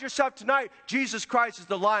 Remind yourself tonight, Jesus Christ is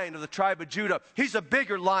the lion of the tribe of Judah. He's a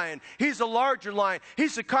bigger lion. He's a larger lion.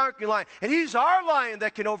 He's a conquering lion. And he's our lion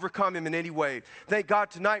that can overcome him in any way. Thank God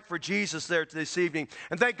tonight for Jesus there this evening.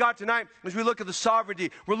 And thank God tonight, as we look at the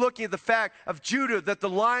sovereignty, we're looking at the fact of Judah, that the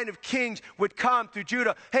Lion of Kings would come through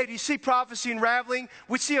Judah. Hey, do you see prophecy unraveling?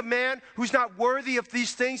 We see a man who's not worthy of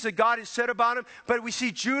these things that God has said about him, but we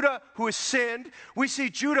see Judah who has sinned. We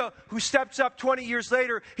see Judah who steps up 20 years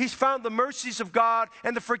later. He's found the mercies of God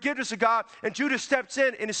and the forgiveness of God, and Judah steps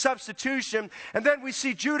in his substitution. And then we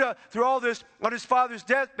see Judah, through all this, on his father's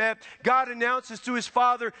deathbed, God announces to his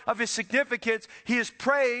father of his significance. He is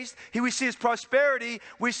praised. We see his prosperity.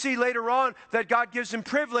 We see later on that God gives him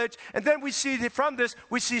privilege. And then we see from this,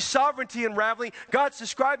 we see sovereignty unraveling. God's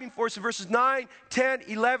describing for us in verses 9, 10,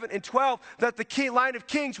 11, and 12 that the Lion of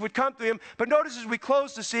Kings would come to him. But notice as we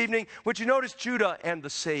close this evening, would you notice Judah and the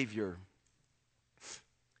Savior?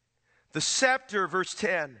 The scepter, verse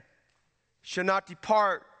 10, shall not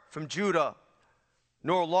depart from Judah,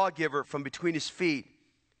 nor a lawgiver from between his feet,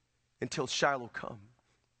 until Shiloh come.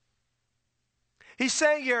 He's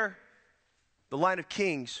saying here, the line of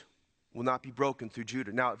kings will not be broken through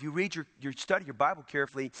Judah. Now, if you read study your Bible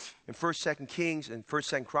carefully in 1st, 2nd Kings and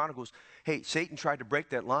 1st, 2nd Chronicles, hey, Satan tried to break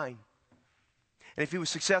that line. And if he was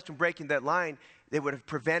successful in breaking that line, they would have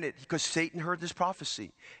prevented, because Satan heard this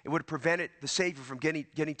prophecy, it would have prevented the Savior from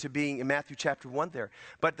getting to being in Matthew chapter 1 there.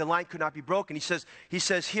 But the line could not be broken. He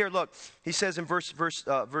says here, look, he says in verse 10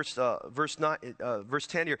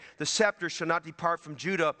 here, the scepter shall not depart from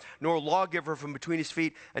Judah, nor a lawgiver from between his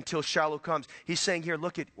feet, until Shiloh comes. He's saying here,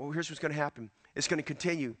 look, here's what's going to happen. It's going to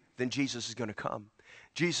continue, then Jesus is going to come.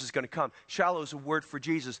 Jesus is going to come. Shiloh is a word for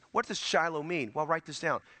Jesus. What does Shiloh mean? Well, write this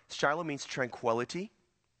down. Shiloh means tranquility.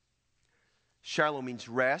 Shiloh means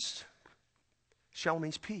rest. Shiloh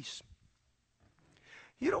means peace.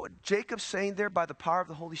 You know what Jacob's saying there by the power of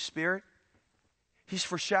the Holy Spirit? He's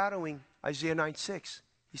foreshadowing Isaiah 9:6.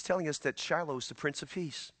 He's telling us that Shiloh is the Prince of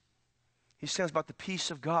Peace. He's telling us about the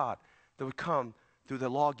peace of God that would come through the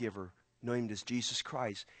lawgiver named as Jesus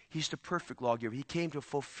Christ. He's the perfect lawgiver. He came to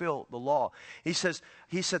fulfill the law. He said,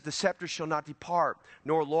 the scepter shall not depart,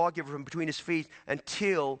 nor a lawgiver from between his feet,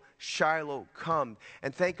 until Shiloh come.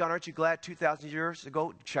 And thank God, aren't you glad 2,000 years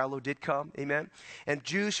ago, Shiloh did come? Amen. And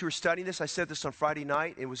Jews who are studying this, I said this on Friday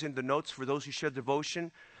night. It was in the notes for those who shared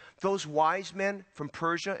devotion. Those wise men from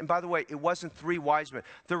Persia, and by the way, it wasn't 3 wise men.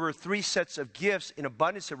 There were 3 sets of gifts in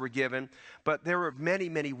abundance that were given, but there were many,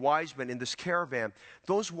 many wise men in this caravan.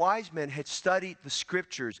 Those wise men had studied the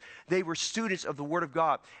Scriptures. They were students of the Word of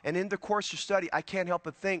God. And in the course of study, I can't help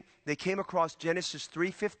but think they came across Genesis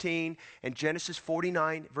 3:15 and Genesis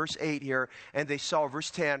 49, verse 8 here, and they saw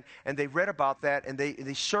verse 10, and they read about that, and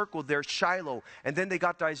they circled their Shiloh. And then they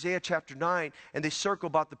got to Isaiah chapter 9, and they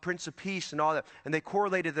circled about the Prince of Peace and all that, and they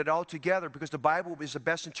correlated that all together because the Bible is the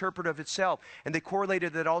best interpreter of itself. And they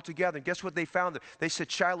correlated that all together. And guess what they found? They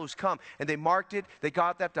said Shiloh's come. And they marked it. They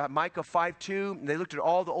got that to Micah 5:2. And they looked at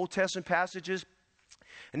all the Old Testament passages.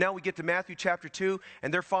 And now we get to Matthew chapter 2,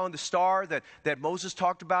 and they're following the star that Moses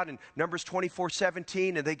talked about in Numbers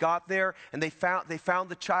 24:17, and they got there, and they found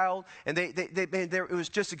the child, and it was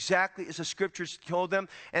just exactly as the scriptures told them,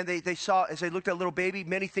 and they saw, as they looked at a little baby,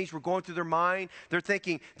 many things were going through their mind. They're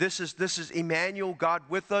thinking, this is Emmanuel, God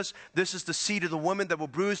with us. This is the seed of the woman that will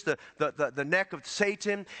bruise the neck of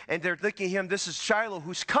Satan, and they're thinking him, this is Shiloh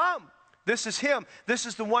who's come. This is him. This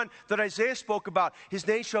is the one that Isaiah spoke about. His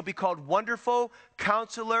name shall be called Wonderful,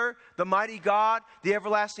 Counselor, the Mighty God, the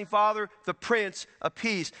Everlasting Father, the Prince of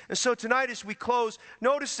Peace. And so tonight as we close,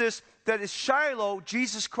 notice this, that is Shiloh,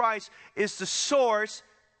 Jesus Christ, is the source,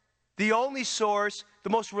 the only source, the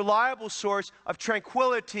most reliable source of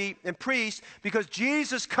tranquility and peace, because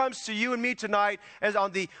Jesus comes to you and me tonight as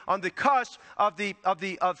on the cusp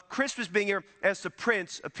of Christmas being here as the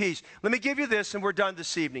Prince of Peace. Let me give you this, and we're done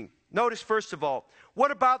this evening. Notice, first of all,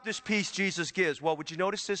 what about this peace Jesus gives? Well, would you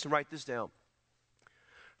notice this and write this down?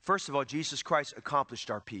 First of all, Jesus Christ accomplished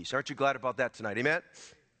our peace. Aren't you glad about that tonight? Amen?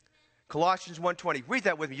 Colossians 1:20. Read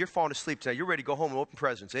that with me. You're falling asleep tonight. You're ready to go home and open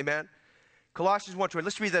presents. Amen? Colossians 1:20.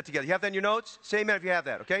 Let's read that together. You have that in your notes? Say amen if you have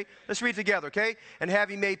that, okay? Let's read together, okay? And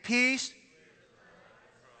having made peace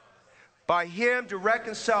by him to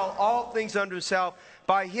reconcile all things unto himself.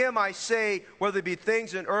 By him I say, whether it be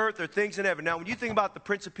things in earth or things in heaven. Now, when you think about the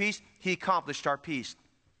Prince of Peace, he accomplished our peace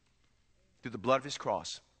through the blood of his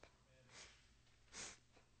cross.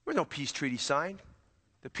 There was no peace treaty signed.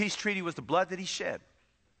 The peace treaty was the blood that he shed.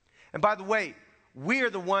 And by the way, we are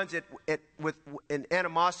the ones with in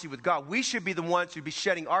animosity with God. We should be the ones who be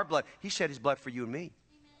shedding our blood. He shed his blood for you and me. Amen.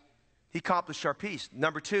 He accomplished our peace.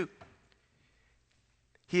 Number two,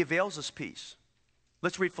 he avails us peace.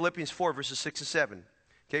 Let's read Philippians 4, verses 6 and 7.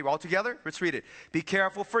 Okay, we're all together? Let's read it. Be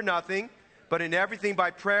careful for nothing, but in everything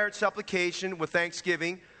by prayer and supplication with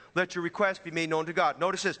thanksgiving, let your requests be made known to God.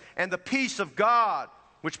 Notice this. And the peace of God,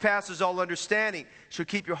 which passes all understanding, shall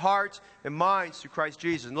keep your hearts and minds through Christ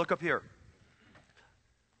Jesus. And look up here.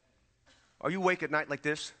 Are you awake at night like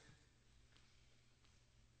this?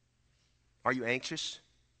 Are you anxious?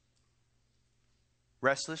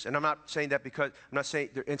 Restless? And I'm not saying that because, I'm not saying,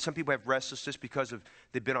 and some people have restlessness because of,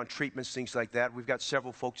 they've been on treatments, things like that. We've got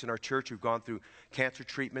several folks in our church who've gone through cancer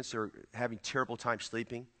treatments. They're having terrible time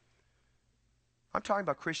sleeping. I'm talking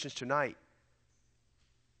about Christians tonight.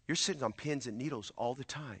 You're sitting on pins and needles all the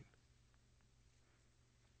time.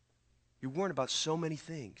 You're worrying about so many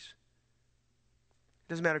things. It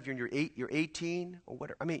doesn't matter if you're in you're 18 or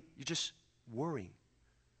whatever. I mean, you're just worrying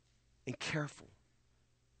and careful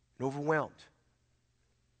and overwhelmed.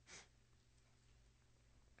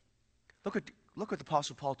 Look what the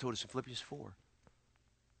Apostle Paul told us in Philippians 4.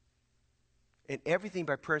 And everything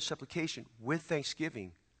by prayer and supplication with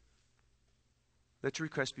thanksgiving, let your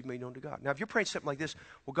requests be made known to God. Now, if you're praying something like this,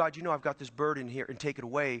 well, God, you know I've got this burden here, and take it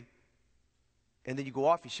away, and then you go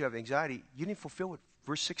off, you still have anxiety, you didn't fulfill what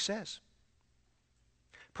verse 6 says.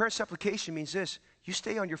 Prayer and supplication means this. You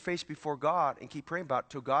stay on your face before God and keep praying about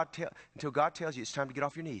it until God tells you it's time to get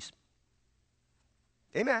off your knees.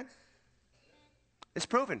 Amen. It's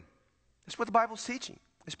proven. That's what the Bible's teaching.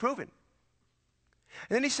 It's proven.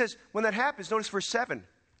 And then he says, when that happens, notice verse 7.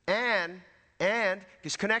 And,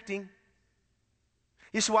 he's connecting.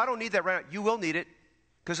 You say, well, I don't need that right now. You will need it.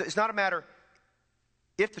 Because it's not a matter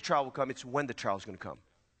if the trial will come. It's when the trial is going to come.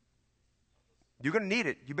 You're going to need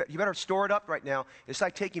it. You better store it up right now. It's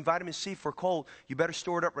like taking vitamin C for a cold. You better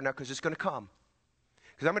store it up right now because it's going to come.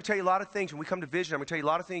 Because I'm going to tell you a lot of things. When we come to vision, I'm going to tell you a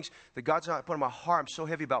lot of things that God's not put in my heart. I'm so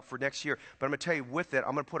heavy about for next year. But I'm going to tell you with it,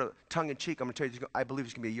 I'm going to put a tongue in cheek. I'm going to tell you, I believe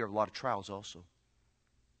it's going to be a year of a lot of trials also.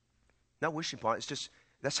 Not wishing upon it. It's just,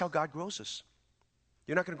 that's how God grows us.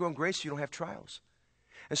 You're not going to grow in grace if you don't have trials.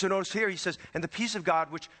 And so notice here, he says, and the peace of God,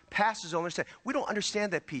 which passes all understanding. We don't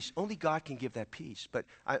understand that peace. Only God can give that peace. But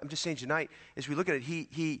I'm just saying tonight, as we look at it,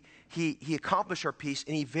 he accomplished our peace,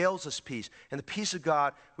 and he veils us peace. And the peace of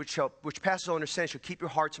God, which passes all understanding, shall keep your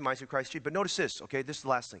hearts and minds in Christ Jesus. But notice this, okay? This is the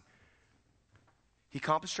last thing. He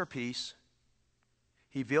accomplished our peace.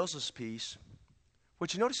 He veils us peace.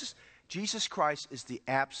 What you notice is, Jesus Christ is the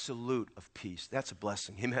absolute of peace. That's a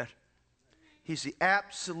blessing. Amen? He's the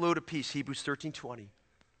absolute of peace. Hebrews 13:20.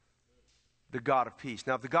 The God of peace.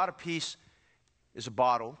 Now, if the God of peace is a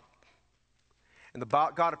bottle, and the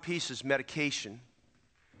God of peace is medication,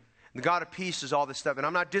 and the God of peace is all this stuff, and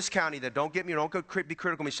I'm not discounting that. Don't get me, don't be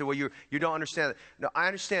critical of me and say, well, you don't understand that. No, I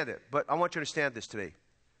understand it, but I want you to understand this today.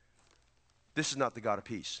 This is not the God of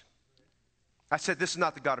peace. I said this is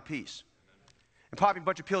not the God of peace. And popping a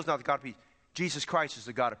bunch of pills is not the God of peace. Jesus Christ is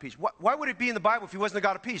the God of peace. Why would it be in the Bible if he wasn't the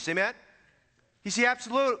God of peace? Amen? He's the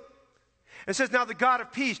absolute. It says, now the God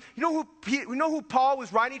of peace. You know who Paul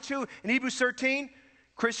was writing to in Hebrews 13?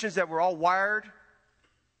 Christians that were all wired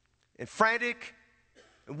and frantic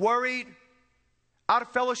and worried, out of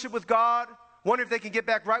fellowship with God, wondering if they can get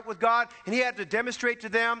back right with God. And he had to demonstrate to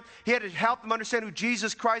them. He had to help them understand who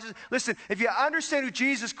Jesus Christ is. Listen, if you understand who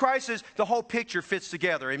Jesus Christ is, the whole picture fits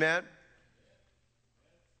together. Amen?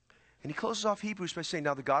 And he closes off Hebrews by saying,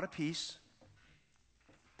 now the God of peace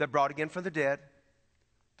that brought again from the dead,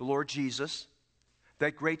 the Lord Jesus,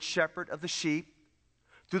 that great shepherd of the sheep,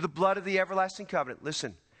 through the blood of the everlasting covenant,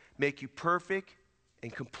 listen, make you perfect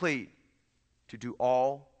and complete to do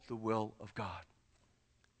all the will of God.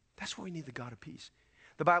 That's why we need the God of peace.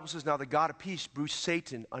 The Bible says, now the God of peace bruised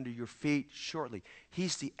Satan under your feet shortly.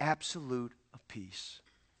 He's the absolute of peace.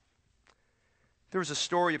 There was a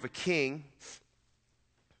story of a king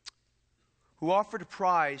who offered a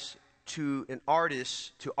prize to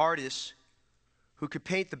artists who could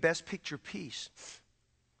paint the best picture of peace.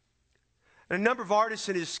 And a number of artists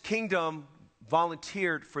in his kingdom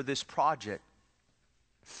volunteered for this project.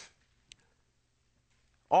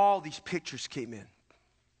 All these pictures came in.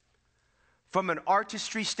 From an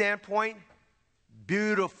artistry standpoint,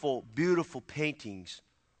 beautiful, beautiful paintings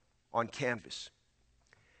on canvas.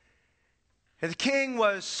 And the king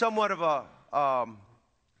was somewhat of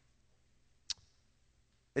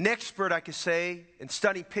an expert, I could say, in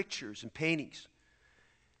studying pictures and paintings.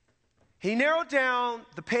 He narrowed down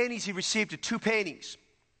the paintings he received to 2 paintings.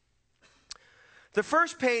 The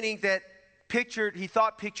first painting that he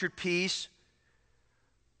thought pictured peace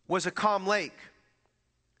was a calm lake.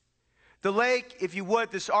 The lake, if you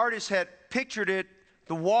would, this artist had pictured it,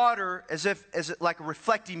 the water, as like a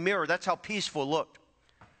reflecting mirror. That's how peaceful it looked.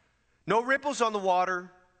 No ripples on the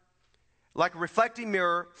water, like a reflecting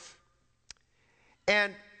mirror.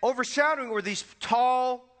 And overshadowing were these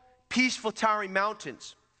tall, peaceful, towering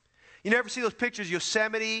mountains. You never see those pictures,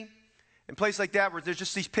 Yosemite and places like that, where there's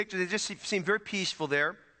just these pictures. They just seem very peaceful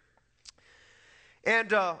there.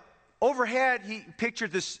 And overhead, he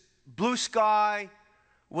pictured this blue sky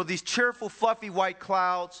with these cheerful, fluffy white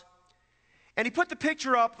clouds. And he put the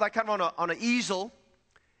picture up like kind of on an easel.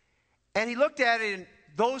 And he looked at it, and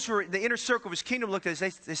those who were in the inner circle of his kingdom looked at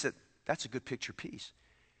it. They said, that's a good picture of peace.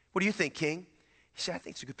 What do you think, King? He said, I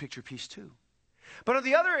think it's a good picture of peace too. But on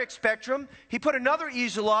the other spectrum, he put another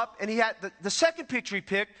easel up, and he had the second picture he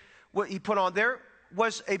picked, what he put on there,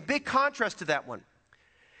 was a big contrast to that one.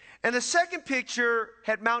 And the second picture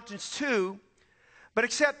had mountains too, but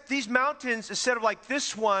except these mountains, instead of like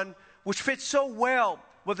this one, which fits so well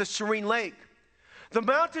with a serene lake, the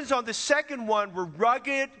mountains on the second one were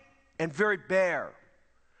rugged and very bare.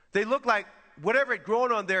 They looked like whatever had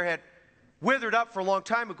grown on there had withered up for a long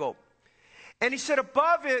time ago. And he said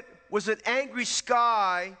above it was an angry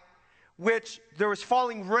sky, which there was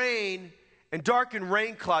falling rain and darkened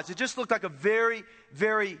rain clouds. It just looked like a very,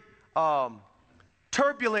 very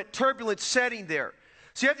turbulent setting there.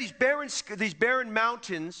 So you have these barren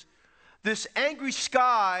mountains, this angry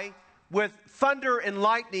sky with thunder and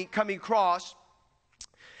lightning coming across.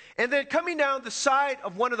 And then coming down the side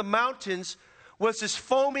of one of the mountains was this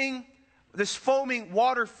foaming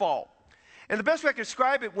waterfall. And the best way I can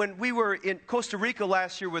describe it, when we were in Costa Rica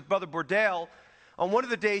last year with Brother Bordell, on one of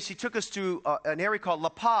the days he took us to an area called La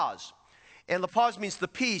Paz. And La Paz means the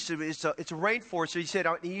peace. It's a rainforest. So he said,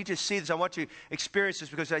 you just see this. I want you to experience this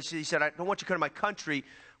because he said, I don't want you to come to my country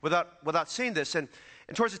without seeing this. And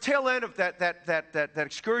towards the tail end of that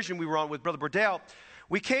excursion we were on with Brother Bordell,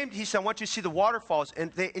 we came, he said, I want you to see the waterfalls.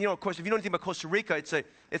 And of course, if you know anything about Costa Rica,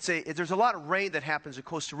 there's a lot of rain that happens in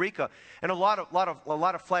Costa Rica and a lot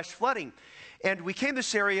of flash flooding. And we came to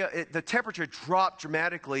this area, the temperature dropped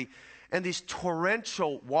dramatically, and these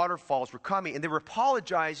torrential waterfalls were coming, and they were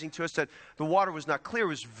apologizing to us that the water was not clear. It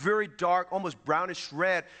was very dark, almost brownish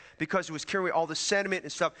red, because it was carrying all the sediment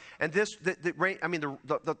and stuff. And the rain, I mean,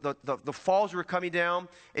 the falls were coming down.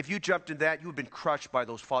 If you jumped in that, you would have been crushed by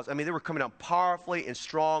those falls. I mean, they were coming down powerfully and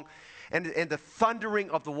strong. And the thundering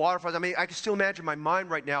of the waterfalls. I mean, I can still imagine in my mind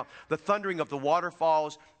right now the thundering of the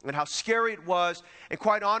waterfalls and how scary it was. And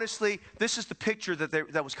quite honestly, this is the picture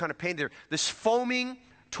that was kind of painted there. This foaming,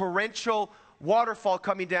 torrential waterfall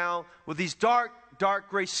coming down with these dark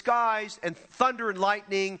gray skies and thunder and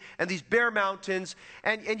lightning and these bare mountains.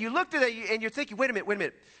 And you looked at it and you're thinking, wait a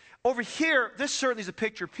minute. Over here, this certainly is a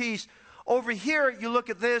picture of peace. Over here, you look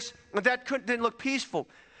at this, and that didn't look peaceful.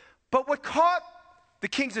 But what caught the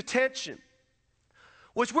king's attention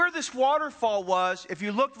was where this waterfall was. If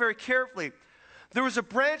you looked very carefully, there was a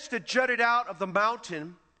branch that jutted out of the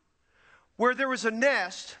mountain where there was a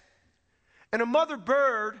nest, and a mother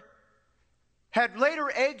bird had laid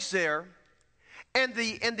her eggs there, and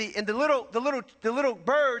the little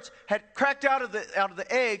birds had cracked out of the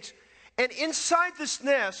eggs And inside this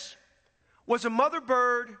nest was a mother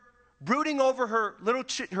bird brooding over her little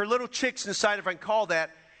chicks inside, if I can call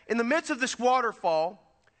that, in the midst of this waterfall,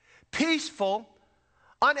 peaceful,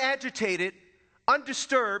 unagitated,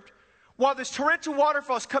 undisturbed, while this torrential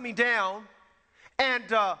waterfall is coming down, and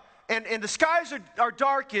the skies are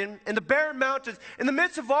darkened, and the barren mountains. In the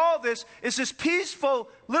midst of all this is this peaceful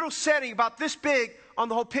little setting about this big on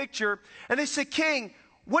the whole picture. And they said, "King,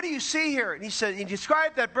 what do you see here?" And he said, he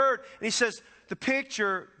described that bird, and he says, "The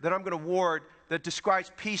picture that I'm going to award that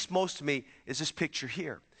describes peace most to me is this picture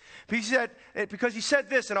here." But he said, because he said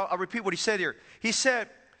this, and I'll repeat what he said here. He said,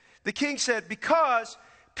 the king said, "Because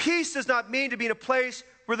peace does not mean to be in a place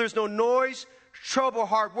where there's no noise, trouble, or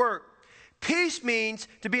hard work. Peace means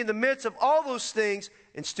to be in the midst of all those things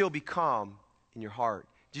and still be calm in your heart."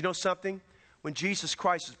 Do you know something? When Jesus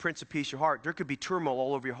Christ is the Prince of Peace, your heart, there could be turmoil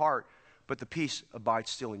all over your heart, but the peace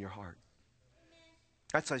abides still in your heart.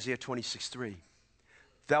 That's Isaiah 26:3.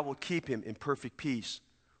 "Thou wilt keep him in perfect peace,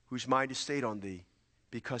 whose mind is stayed on thee,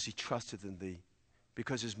 because he trusted in thee,"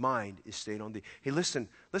 because his mind is stayed on thee. Hey, listen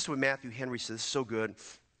what Matthew Henry says. This is so good.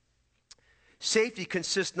 "Safety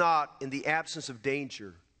consists not in the absence of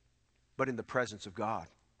danger, but in the presence of God.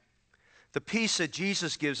 The peace that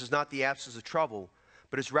Jesus gives is not the absence of trouble,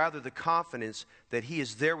 but is rather the confidence that he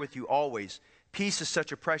is there with you always. Peace is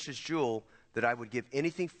such a precious jewel that I would give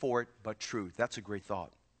anything for it but truth." That's a great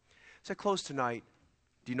thought. As I close tonight,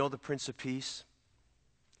 do you know the Prince of Peace?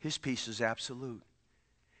 His peace is absolute.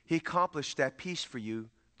 He accomplished that peace for you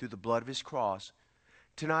through the blood of his cross.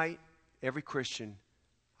 Tonight, every Christian,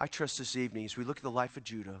 I trust this evening, as we look at the life of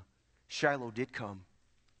Judah, Shiloh did come.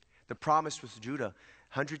 The promise was Judah.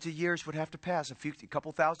 Hundreds of years would have to pass. A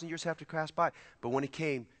couple thousand years have to pass by. But when it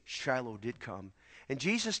came, Shiloh did come. And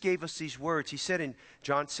Jesus gave us these words. He said in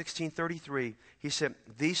John 16:33, he said,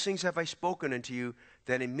 "These things have I spoken unto you,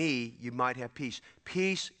 that in me you might have peace."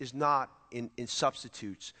 Peace is not in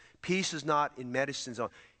substitutes. Peace is not in medicines.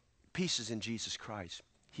 Peace is in Jesus Christ.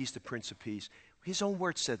 He's the Prince of Peace. His own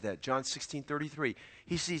word said that, John 16:33.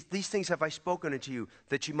 He says, "These things have I spoken unto you,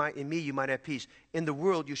 that you might, in me you might have peace. In the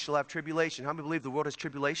world you shall have tribulation." How many believe the world has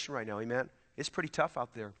tribulation right now? Amen? It's pretty tough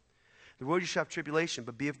out there. "The world you shall have tribulation,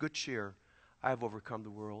 but be of good cheer. I have overcome the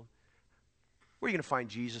world." Where are you going to find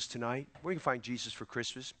Jesus tonight? Where are you going to find Jesus for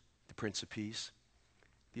Christmas? The Prince of Peace,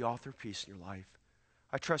 the author of peace in your life.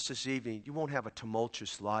 I trust this evening you won't have a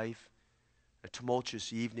tumultuous life, a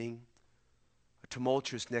tumultuous evening, a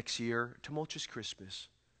tumultuous next year, a tumultuous Christmas.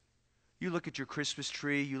 You look at your Christmas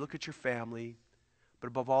tree, you look at your family, but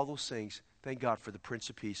above all those things, thank God for the Prince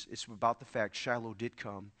of Peace. It's about the fact Shiloh did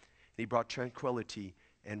come, and he brought tranquility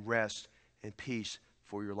and rest and peace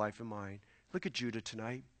for your life and mine. Look at Judah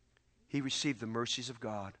tonight. He received the mercies of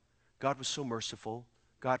God. God was so merciful.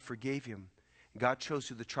 God forgave him. God chose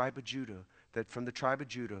through the tribe of Judah, that from the tribe of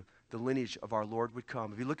Judah, the lineage of our Lord would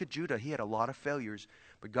come. If you look at Judah, he had a lot of failures,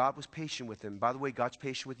 but God was patient with him. By the way, God's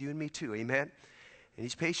patient with you and me too. Amen? And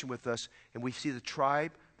he's patient with us. And we see the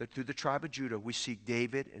tribe, that through the tribe of Judah, we see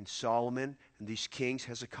David and Solomon and these kings,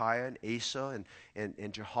 Hezekiah and Asa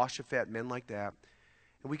and Jehoshaphat, men like that.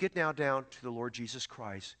 And we get now down to the Lord Jesus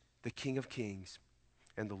Christ, the King of Kings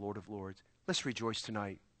and the Lord of Lords. Let's rejoice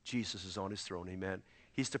tonight. Jesus is on his throne. Amen?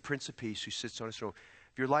 He's the Prince of Peace who sits on his throne.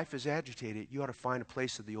 If your life is agitated, you ought to find a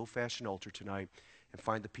place at the old-fashioned altar tonight and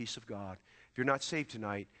find the peace of God. If you're not saved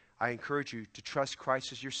tonight, I encourage you to trust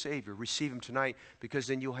Christ as your Savior. Receive him tonight, because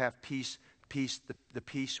then you'll have peace, the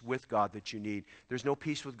peace with God that you need. There's no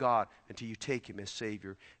peace with God until you take him as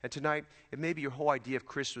Savior. And tonight, it may be your whole idea of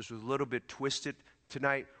Christmas was a little bit twisted.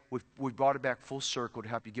 Tonight, we've brought it back full circle to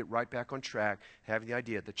help you get right back on track, having the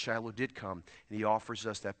idea that Shiloh did come, and he offers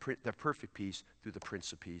us that perfect peace through the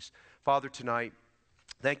Prince of Peace. Father, tonight,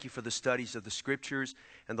 thank you for the studies of the Scriptures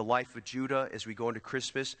and the life of Judah as we go into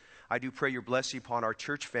Christmas. I do pray your blessing upon our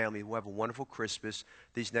church family. We'll have a wonderful Christmas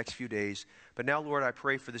these next few days. But now, Lord, I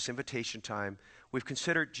pray for this invitation time. We've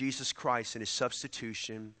considered Jesus Christ and his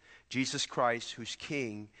substitution, Jesus Christ who's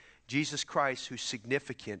King, Jesus Christ who's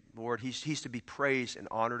significant. Lord, he's to be praised and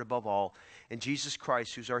honored above all. And Jesus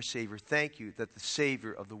Christ who's our Savior. Thank you that the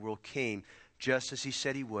Savior of the world came just as he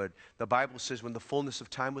said he would. The Bible says when the fullness of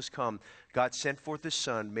time was come, God sent forth his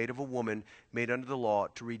Son, made of a woman, made under the law,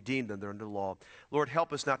 to redeem them that are under the law. Lord,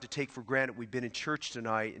 help us not to take for granted we've been in church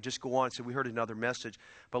tonight and just go on and say we heard another message.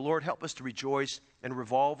 But Lord, help us to rejoice and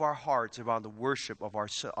revolve our hearts around the worship of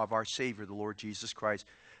our Savior, the Lord Jesus Christ.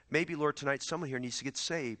 Maybe, Lord, tonight someone here needs to get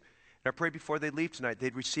saved. And I pray before they leave tonight,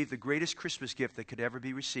 they'd receive the greatest Christmas gift that could ever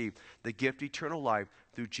be received, the gift of eternal life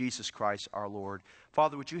through Jesus Christ our Lord.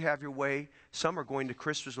 Father, would you have your way? Some are going to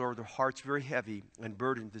Christmas, Lord, their hearts very heavy and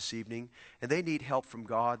burdened this evening, and they need help from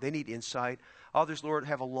God. They need insight. Others, Lord,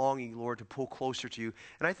 have a longing, Lord, to pull closer to you.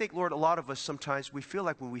 And I think, Lord, a lot of us sometimes, we feel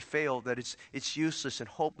like when we fail that it's useless and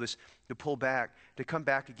hopeless to pull back, to come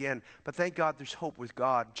back again. But thank God there's hope with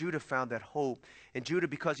God. Judah found that hope. And Judah,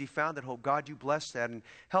 because he found that hope, God, you bless that. And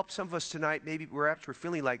help some of us tonight, maybe perhaps we're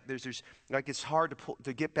feeling like there's like it's hard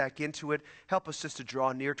to get back into it. Help us just to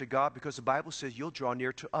draw near to God, because the Bible says you'll draw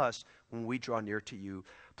near to us when we draw near to you.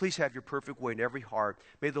 Please have your perfect way in every heart.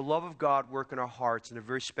 May the love of God work in our hearts in a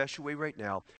very special way right now.